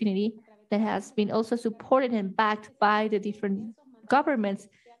opportunity that has been also supported and backed by the different governments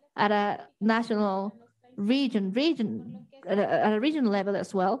at a national at a regional level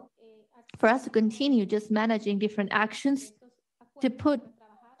as well, for us to continue just managing different actions, to put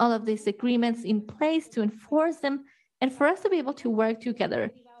all of these agreements in place, to enforce them, and for us to be able to work together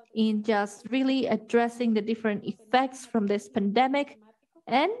in just really addressing the different effects from this pandemic.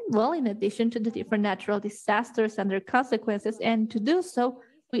 And well, in addition to the different natural disasters and their consequences, and to do so,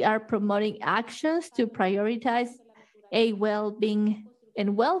 we are promoting actions to prioritize a well-being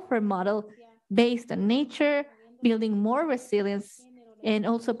and welfare model based on nature, building more resilience, and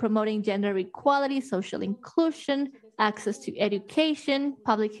also promoting gender equality, social inclusion, access to education,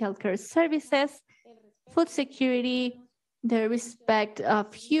 public healthcare services, food security, the respect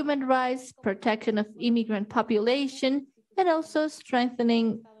of human rights, protection of immigrant population, and also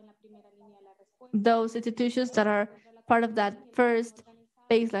strengthening those institutions that are part of that first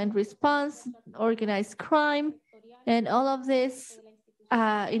baseline response, organized crime, and all of this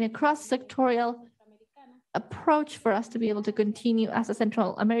in a cross-sectorial approach for us to be able to continue as a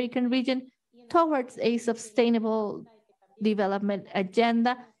Central American region towards a sustainable development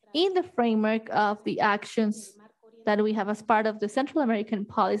agenda in the framework of the actions that we have as part of the Central American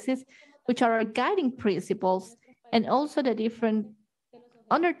policies, which are our guiding principles, and also the different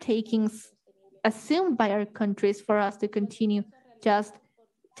undertakings assumed by our countries for us to continue just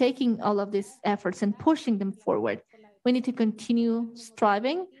taking all of these efforts and pushing them forward. We need to continue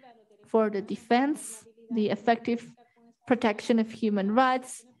striving for the defense, the effective protection of human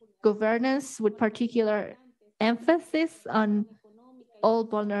rights, governance with particular emphasis on all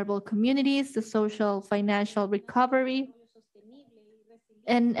vulnerable communities, the social, financial recovery,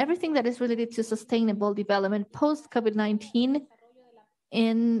 and everything that is related to sustainable development post-COVID-19,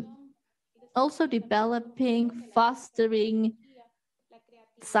 and also developing, fostering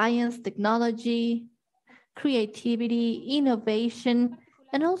science, technology, creativity, innovation,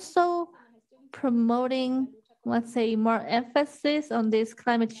 and also promoting, let's say, more emphasis on this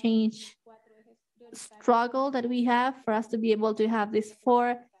climate change struggle that we have for us to be able to have these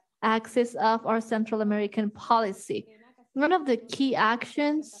four axes of our Central American policy. One of the key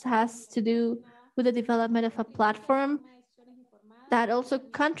actions has to do with the development of a platform that also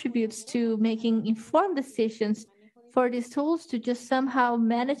contributes to making informed decisions for these tools to just somehow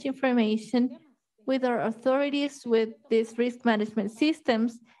manage information with our authorities, with these risk management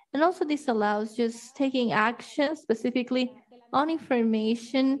systems. And also this allows just taking action specifically on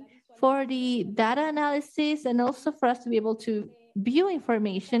information for the data analysis, and also for us to be able to view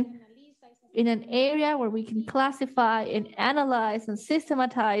information in an area where we can classify and analyze and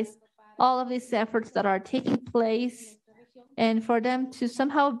systematize all of these efforts that are taking place, and for them to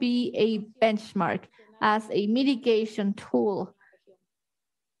somehow be a benchmark as a mitigation tool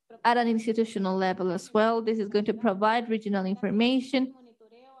at an institutional level as well. This is going to provide regional information.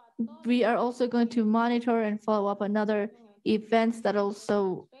 We are also going to monitor and follow up on other events that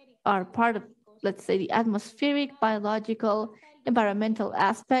also are part of, let's say, the atmospheric, biological, environmental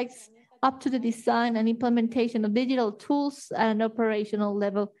aspects, up to the design and implementation of digital tools at an operational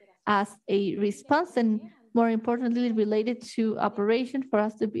level as a response, and more importantly, related to operation, for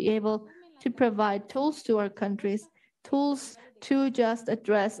us to be able to provide tools to our countries, tools to just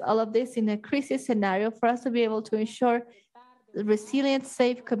address all of this in a crisis scenario, for us to be able to ensure resilient,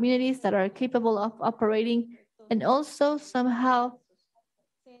 safe communities that are capable of operating and also somehow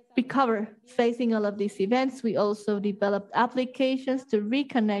recover facing all of these events. We also developed applications to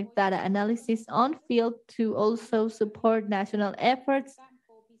reconnect data analysis on field to also support national efforts,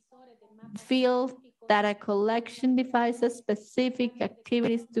 field data collection devices, specific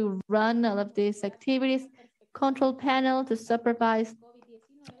activities to run all of these activities, control panel to supervise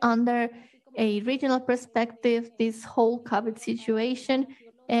under a regional perspective this whole COVID situation,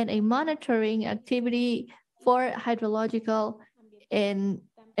 and a monitoring activity for hydrological and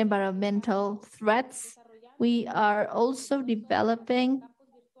environmental threats. We are also developing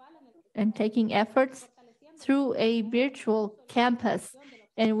and taking efforts through a virtual campus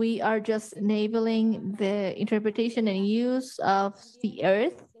and we are just enabling the interpretation and use of the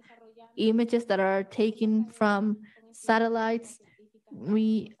Earth, images that are taken from satellites.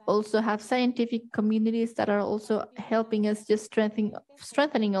 We also have scientific communities that are also helping us just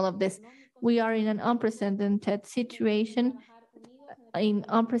strengthening all of this. We are in an unprecedented situation, in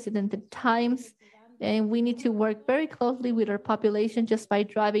unprecedented times, and we need to work very closely with our population just by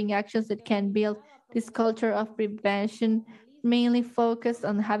driving actions that can build this culture of prevention, mainly focused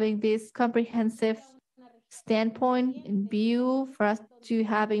on having this comprehensive standpoint in view for us to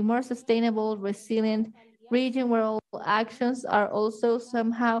have a more sustainable, resilient region where all actions are also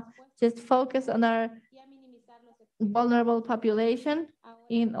somehow just focused on our vulnerable population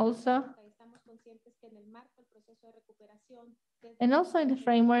and also in the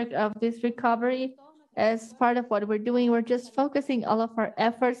framework of this recovery. As part of what we're doing, we're just focusing all of our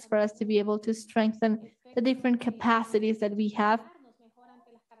efforts for us to be able to strengthen the different capacities that we have,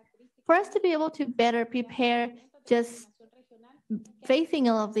 for us to be able to better prepare just facing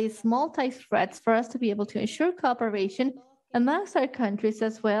all of these multi-threats, for us to be able to ensure cooperation amongst our countries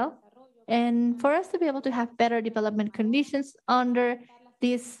as well, and for us to be able to have better development conditions under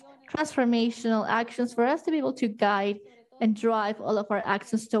these transformational actions, for us to be able to guide and drive all of our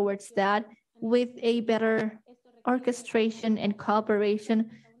actions towards that with a better orchestration and cooperation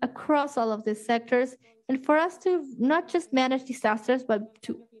across all of these sectors, and for us to not just manage disasters, but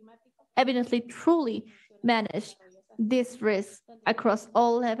to evidently truly manage this risk across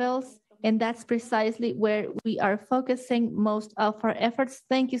all levels. And that's precisely where we are focusing most of our efforts.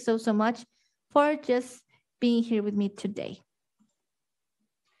 Thank you so much for just being here with me today.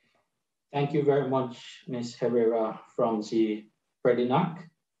 Thank you very much, Ms. Herrera from the PREDINAC.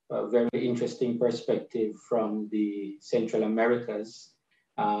 A very interesting perspective from the Central Americas.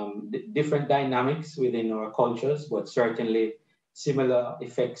 Different dynamics within our cultures, but certainly similar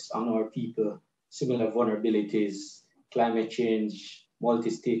effects on our people, similar vulnerabilities, climate change,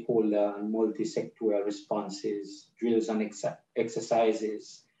 multi-stakeholder and multi-sectoral responses, drills and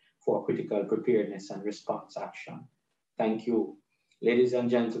exercises for critical preparedness and response action. Thank you. Ladies and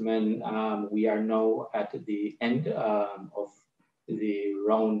gentlemen, we are now at the end of the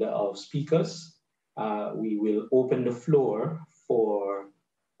round of speakers. We will open the floor for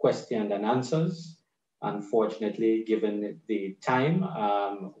questions and answers. Unfortunately, given the time,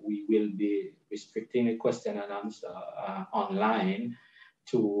 we will be restricting the question and answer online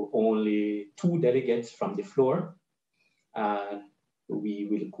to only 2 delegates from the floor. We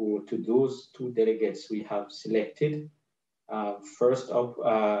will go to those 2 delegates we have selected. First up,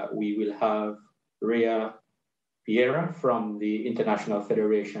 we will have Rhea Piera from the International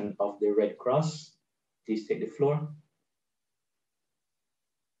Federation of the Red Cross. Please take the floor.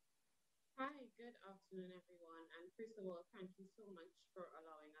 Hi, good afternoon, everyone. And first of all, thank you so much for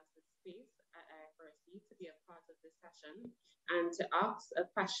allowing us this space at IFRC to be a part of this session and to ask a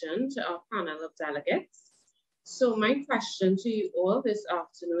question to our panel of delegates. So my question to you all this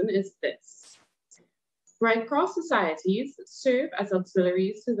afternoon is this. Red Cross societies serve as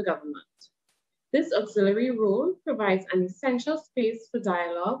auxiliaries to the government. This auxiliary role provides an essential space for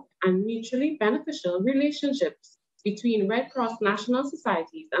dialogue and mutually beneficial relationships between Red Cross national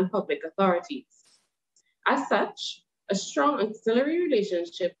societies and public authorities. As such, a strong auxiliary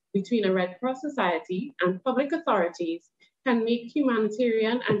relationship between a Red Cross society and public authorities can make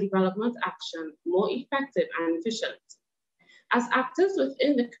humanitarian and development action more effective and efficient. As actors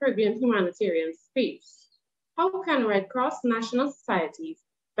within the Caribbean humanitarian space, how can Red Cross national societies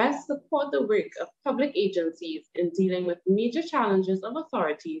best support the work of public agencies in dealing with major challenges of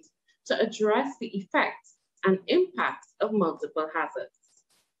authorities to address the effects and impacts of multiple hazards?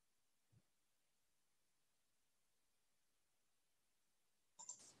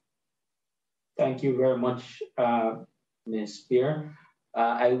 Thank you very much, Ms. Pierre.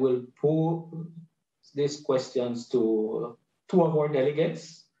 I will pose these questions to 2 of our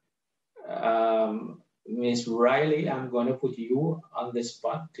delegates. Ms. Riley, I'm going to put you on the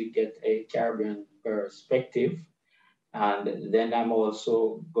spot to get a Caribbean perspective. And then I'm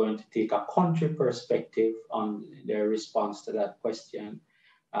also going to take a country perspective on their response to that question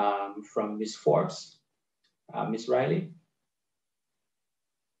from Ms. Forbes. Ms. Riley.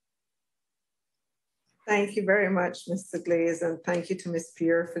 Thank you very much, Mr. Glaze, and thank you to Ms.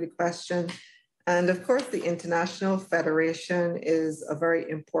 Pierre for the question. And of course, the International Federation is a very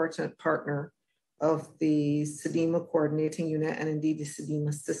important partner of the SEDEMA coordinating unit and indeed the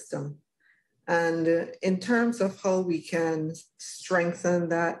SEDEMA system. And in terms of how we can strengthen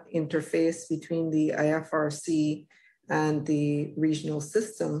that interface between the IFRC and the regional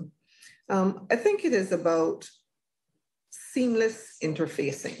system, I think it is about seamless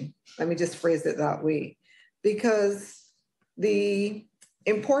interfacing. Let me just phrase it that way, because the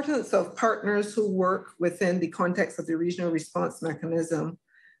importance of partners who work within the context of the regional response mechanism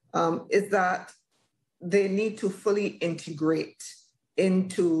is that they need to fully integrate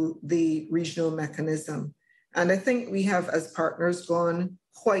into the regional mechanism. And I think we have, as partners, gone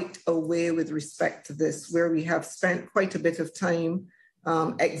quite a way with respect to this, where we have spent quite a bit of time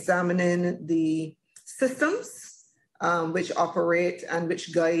examining the systems which operate and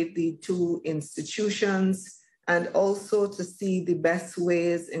which guide the two institutions, and also to see the best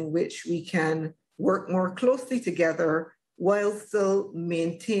ways in which we can work more closely together while still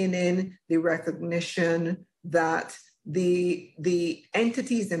maintaining the recognition that the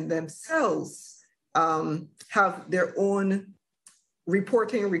entities in themselves have their own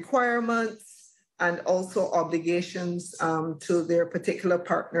reporting requirements and also obligations to their particular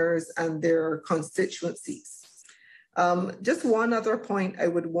partners and their constituencies. Just one other point I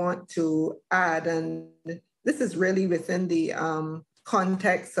would want to add, and this is really within the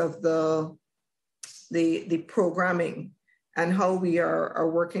context of the programming and how we are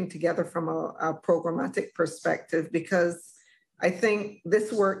working together from a programmatic perspective, because I think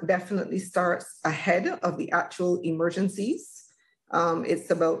this work definitely starts ahead of the actual emergencies.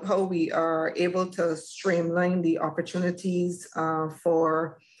 It's about how we are able to streamline the opportunities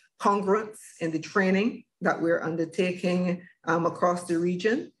for congruence in the training that we're undertaking across the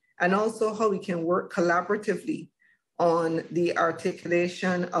region, and also how we can work collaboratively on the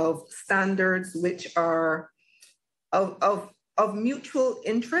articulation of standards which are of mutual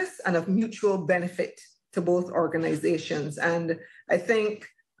interest and of mutual benefit to both organizations. And I think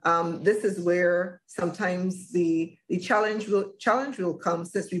this is where sometimes the challenge will come,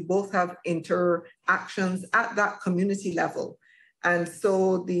 since we both have interactions at that community level. And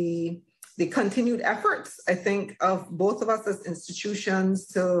so the continued efforts, I think, of both of us as institutions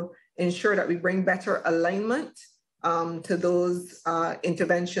to ensure that we bring better alignment to those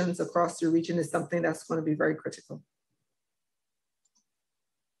interventions across the region is something that's going to be very critical.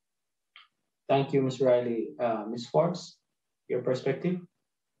 Thank you, Ms. Riley. Ms. Forbes, your perspective?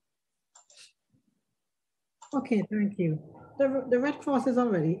 Okay, thank you. The Red Cross is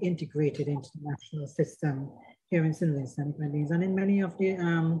already integrated into the national system here in St. Vincent and Grenadines, and in many of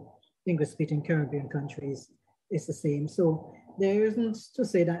the English-speaking Caribbean countries, it's the same. So there isn't to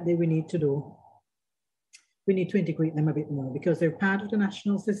say that we need to integrate them a bit more, because they're part of the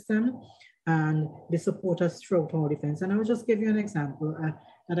national system and they support us throughout all defense. And I will just give you an example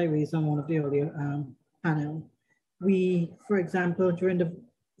that I raised on one of the earlier panel. We, for example, during the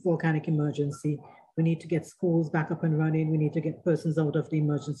volcanic emergency, we need to get schools back up and running. We need to get persons out of the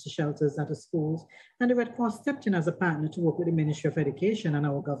emergency shelters at the schools. And the Red Cross stepped in as a partner to work with the Ministry of Education and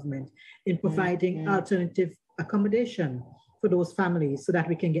our government in providing alternative accommodation for those families so that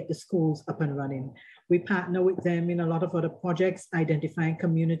we can get the schools up and running. We partner with them in a lot of other projects, identifying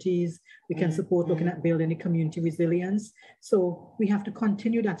communities. We can support looking at building a community resilience. So we have to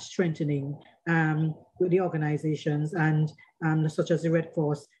continue that strengthening with the organizations and such as the Red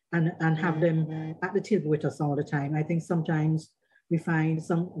Cross, and have them at the table with us all the time. I think sometimes we find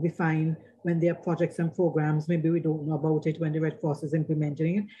when there are projects and programs, maybe we don't know about it when the Red Cross is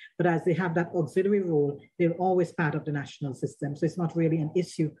implementing it, but as they have that auxiliary role, they're always part of the national system. So it's not really an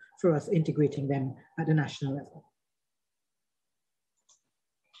issue for us integrating them at the national level.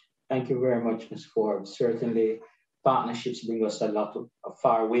 Thank you very much, Ms. Forbes. Certainly, partnerships bring us a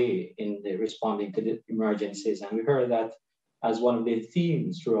far way in responding to the emergencies. And we heard that as one of the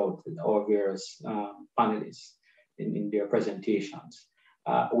themes throughout our various panelists in their presentations.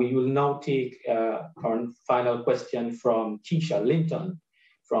 We will now take our final question from Keisha Linton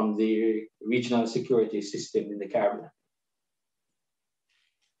from the Regional Security System in the Caribbean.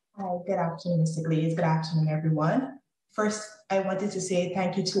 Hi, good afternoon, Mr. Glaze. Good afternoon, everyone. First, I wanted to say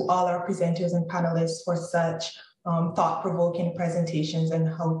thank you to all our presenters and panelists for such thought-provoking presentations and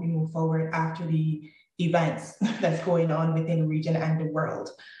how we move forward after the events that's going on within the region and the world.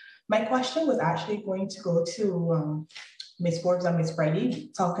 My question was actually going to go to Ms. Forbes and Ms.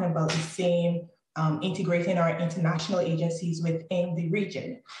 Freddie, talking about the same integrating our international agencies within the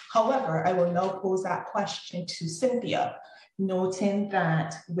region. However, I will now pose that question to Cynthia, noting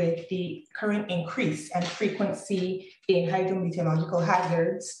that with the current increase and frequency in hydrometeorological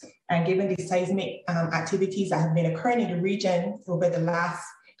hazards, and given the seismic activities that have been occurring in the region over the last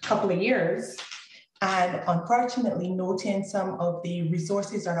couple of years, and unfortunately noting some of the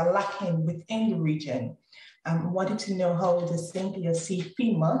resources that are lacking within the region, wanted to know how does Cynthia see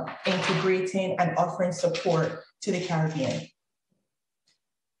FEMA integrating and offering support to the Caribbean?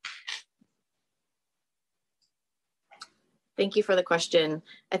 Thank you for the question.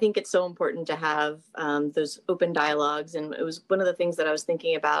 I think it's so important to have those open dialogues. And it was one of the things that I was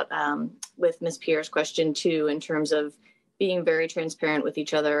thinking about with Ms. Pierre's question too, in terms of being very transparent with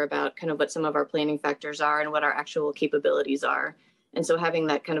each other about kind of what some of our planning factors are and what our actual capabilities are. And so having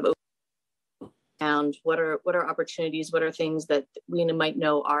that kind of open around what are opportunities, what are things that we might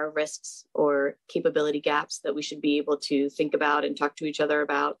know are risks or capability gaps that we should be able to think about and talk to each other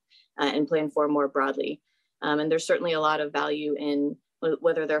about and plan for more broadly. And there's certainly a lot of value in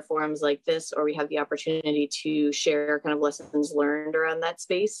whether they're forums like this or we have the opportunity to share kind of lessons learned around that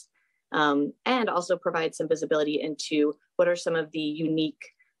space, and also provide some visibility into what are some of the unique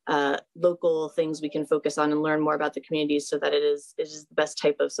local things we can focus on and learn more about the communities so that it is the best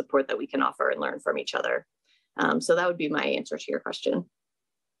type of support that we can offer and learn from each other. So that would be my answer to your question.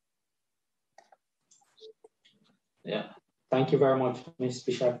 Yeah, thank you very much, Ms.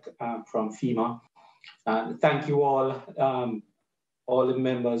 Bishop from FEMA. Thank you all the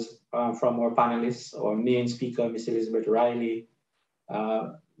members from our panelists, our main speaker, Ms. Elizabeth Riley,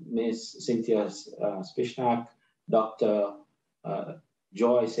 Ms. Cynthia Spishnak, Dr.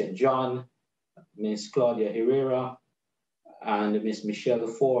 Joy St. John, Ms. Claudia Herrera, and Ms. Michelle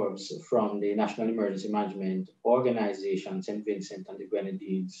Forbes from the National Emergency Management Organization, St. Vincent and the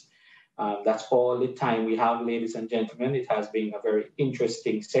Grenadines. That's all the time we have, ladies and gentlemen. It has been a very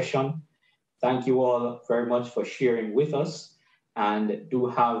interesting session. Thank you all very much for sharing with us, and do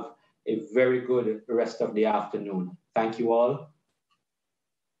have a very good rest of the afternoon. Thank you all.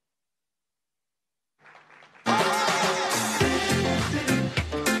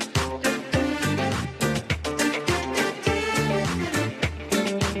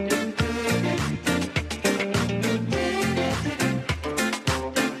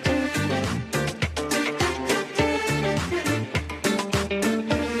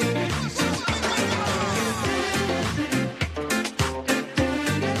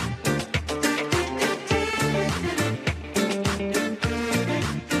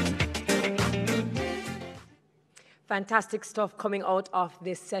 Fantastic stuff coming out of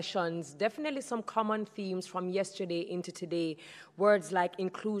these sessions. Definitely some common themes from yesterday into today. Words like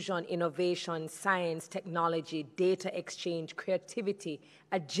inclusion, innovation, science, technology, data exchange, creativity,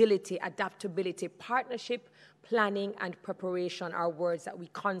 agility, adaptability, partnership, planning, and preparation are words that we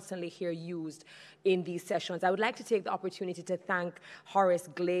constantly hear used in these sessions. I would like to take the opportunity to thank Horace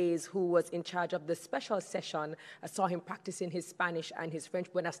Glaze, who was in charge of the special session. I saw him practicing his Spanish and his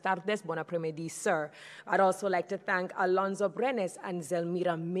French. Buenas tardes, bon après-midi, sir. I'd also like to thank Alonso Brenes and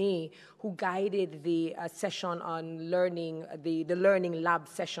Zelmira May, who guided the session on learning, the Learning Lab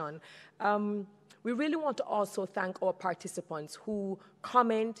session. We really want to also thank our participants who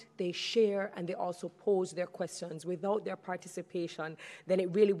comment, they share, and they also pose their questions. Without their participation, then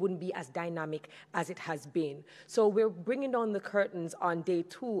it really wouldn't be as dynamic as it has been. So we're bringing down the curtains on day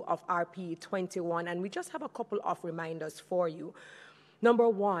 2 of RP21, and we just have a couple of reminders for you. Number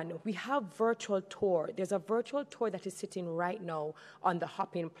 1, we have virtual tour. There's a virtual tour that is sitting right now on the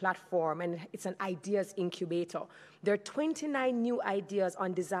Hopin platform, and it's an ideas incubator. There are 29 new ideas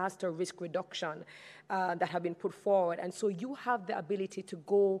on disaster risk reduction that have been put forward. And so you have the ability to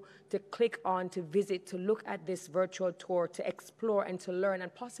go, to click on, to visit, to look at this virtual tour, to explore and to learn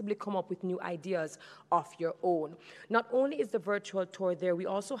and possibly come up with new ideas of your own. Not only is the virtual tour there, we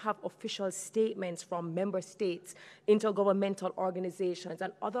also have official statements from member states, intergovernmental organizations,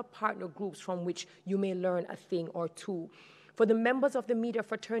 and other partner groups from which you may learn a thing or two. For the members of the media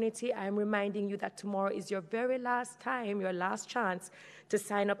fraternity, I am reminding you that tomorrow is your very last time, your last chance to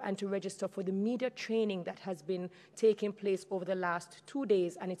sign up and to register for the media training that has been taking place over the last 2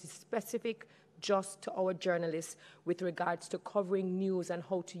 days, and it is specific just to our journalists with regards to covering news and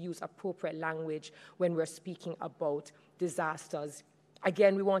how to use appropriate language when we're speaking about disasters.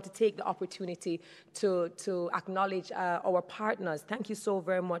 Again, we want to take the opportunity to acknowledge our partners. Thank you so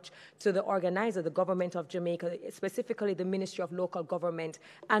very much to the organizer, the Government of Jamaica, specifically the Ministry of Local Government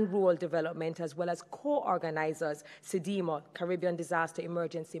and Rural Development, as well as co-organizers, CDEMA, Caribbean Disaster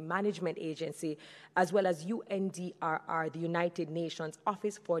Emergency Management Agency, as well as UNDRR, the United Nations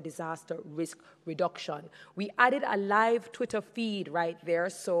Office for Disaster Risk Reduction. We added a live Twitter feed right there,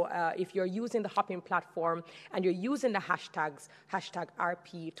 so if you're using the Hopin platform and you're using the hashtags, hashtag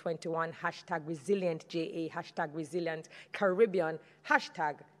RP21, hashtag ResilientJA, hashtag Resilient Caribbean,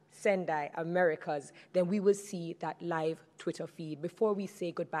 hashtag Sendai Americas, then we will see that live Twitter feed. Before we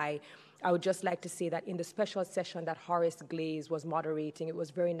say goodbye, I would just like to say that in the special session that Horace Glaze was moderating, it was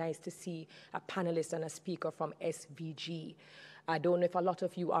very nice to see a panelist and a speaker from SVG. I don't know if a lot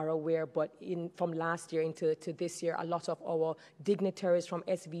of you are aware, but from last year into this year, a lot of our dignitaries from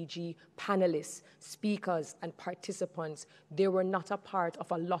SVG, panelists, speakers, and participants, they were not a part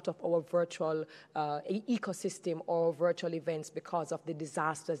of a lot of our virtual ecosystem or virtual events because of the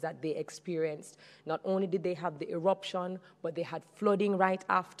disasters that they experienced. Not only did they have the eruption, but they had flooding right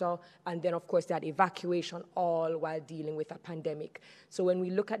after, and then of course they had evacuation, all while dealing with a pandemic. So when we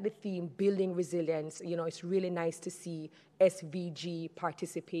look at the theme, building resilience, it's really nice to see SVG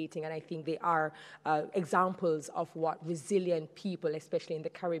participating, and I think they are examples of what resilient people, especially in the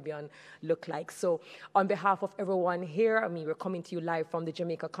Caribbean, look like. So on behalf of everyone here, we're coming to you live from the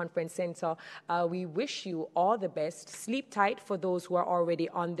Jamaica Conference Center. We wish you all the best. Sleep tight for those who are already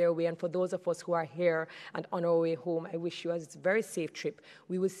on their way, and for those of us who are here and on our way home, I wish you a very safe trip.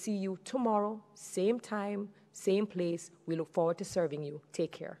 We will see you tomorrow, same time, same place. We look forward to serving you.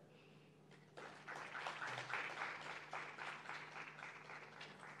 Take care.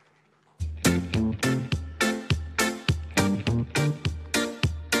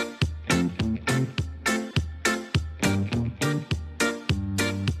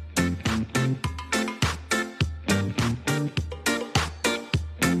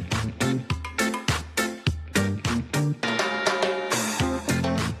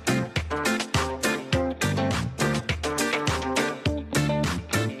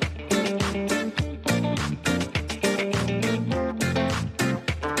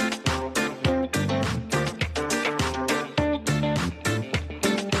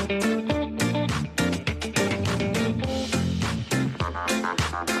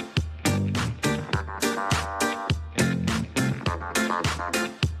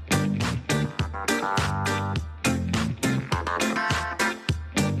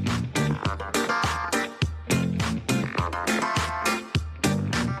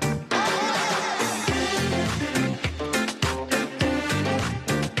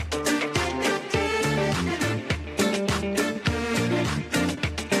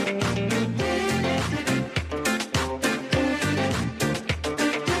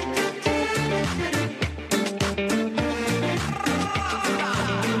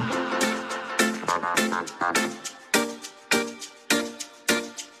 Thank you.